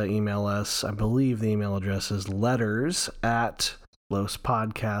looking to email us, I believe the email address is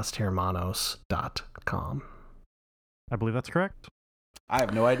letters@lospodcasthermanos.com. I believe that's correct. I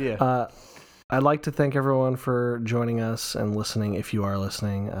have no idea. I'd like to thank everyone for joining us and listening, if you are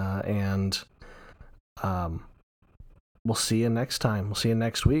listening, and we'll see you next time. We'll see you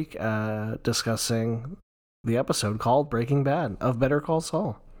next week discussing the episode called Breaking Bad of Better Call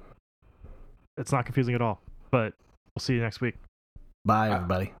Saul. It's not confusing at all, but we'll see you next week. Bye,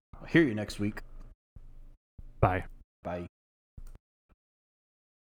 everybody. I'll hear you next week. Bye. Bye.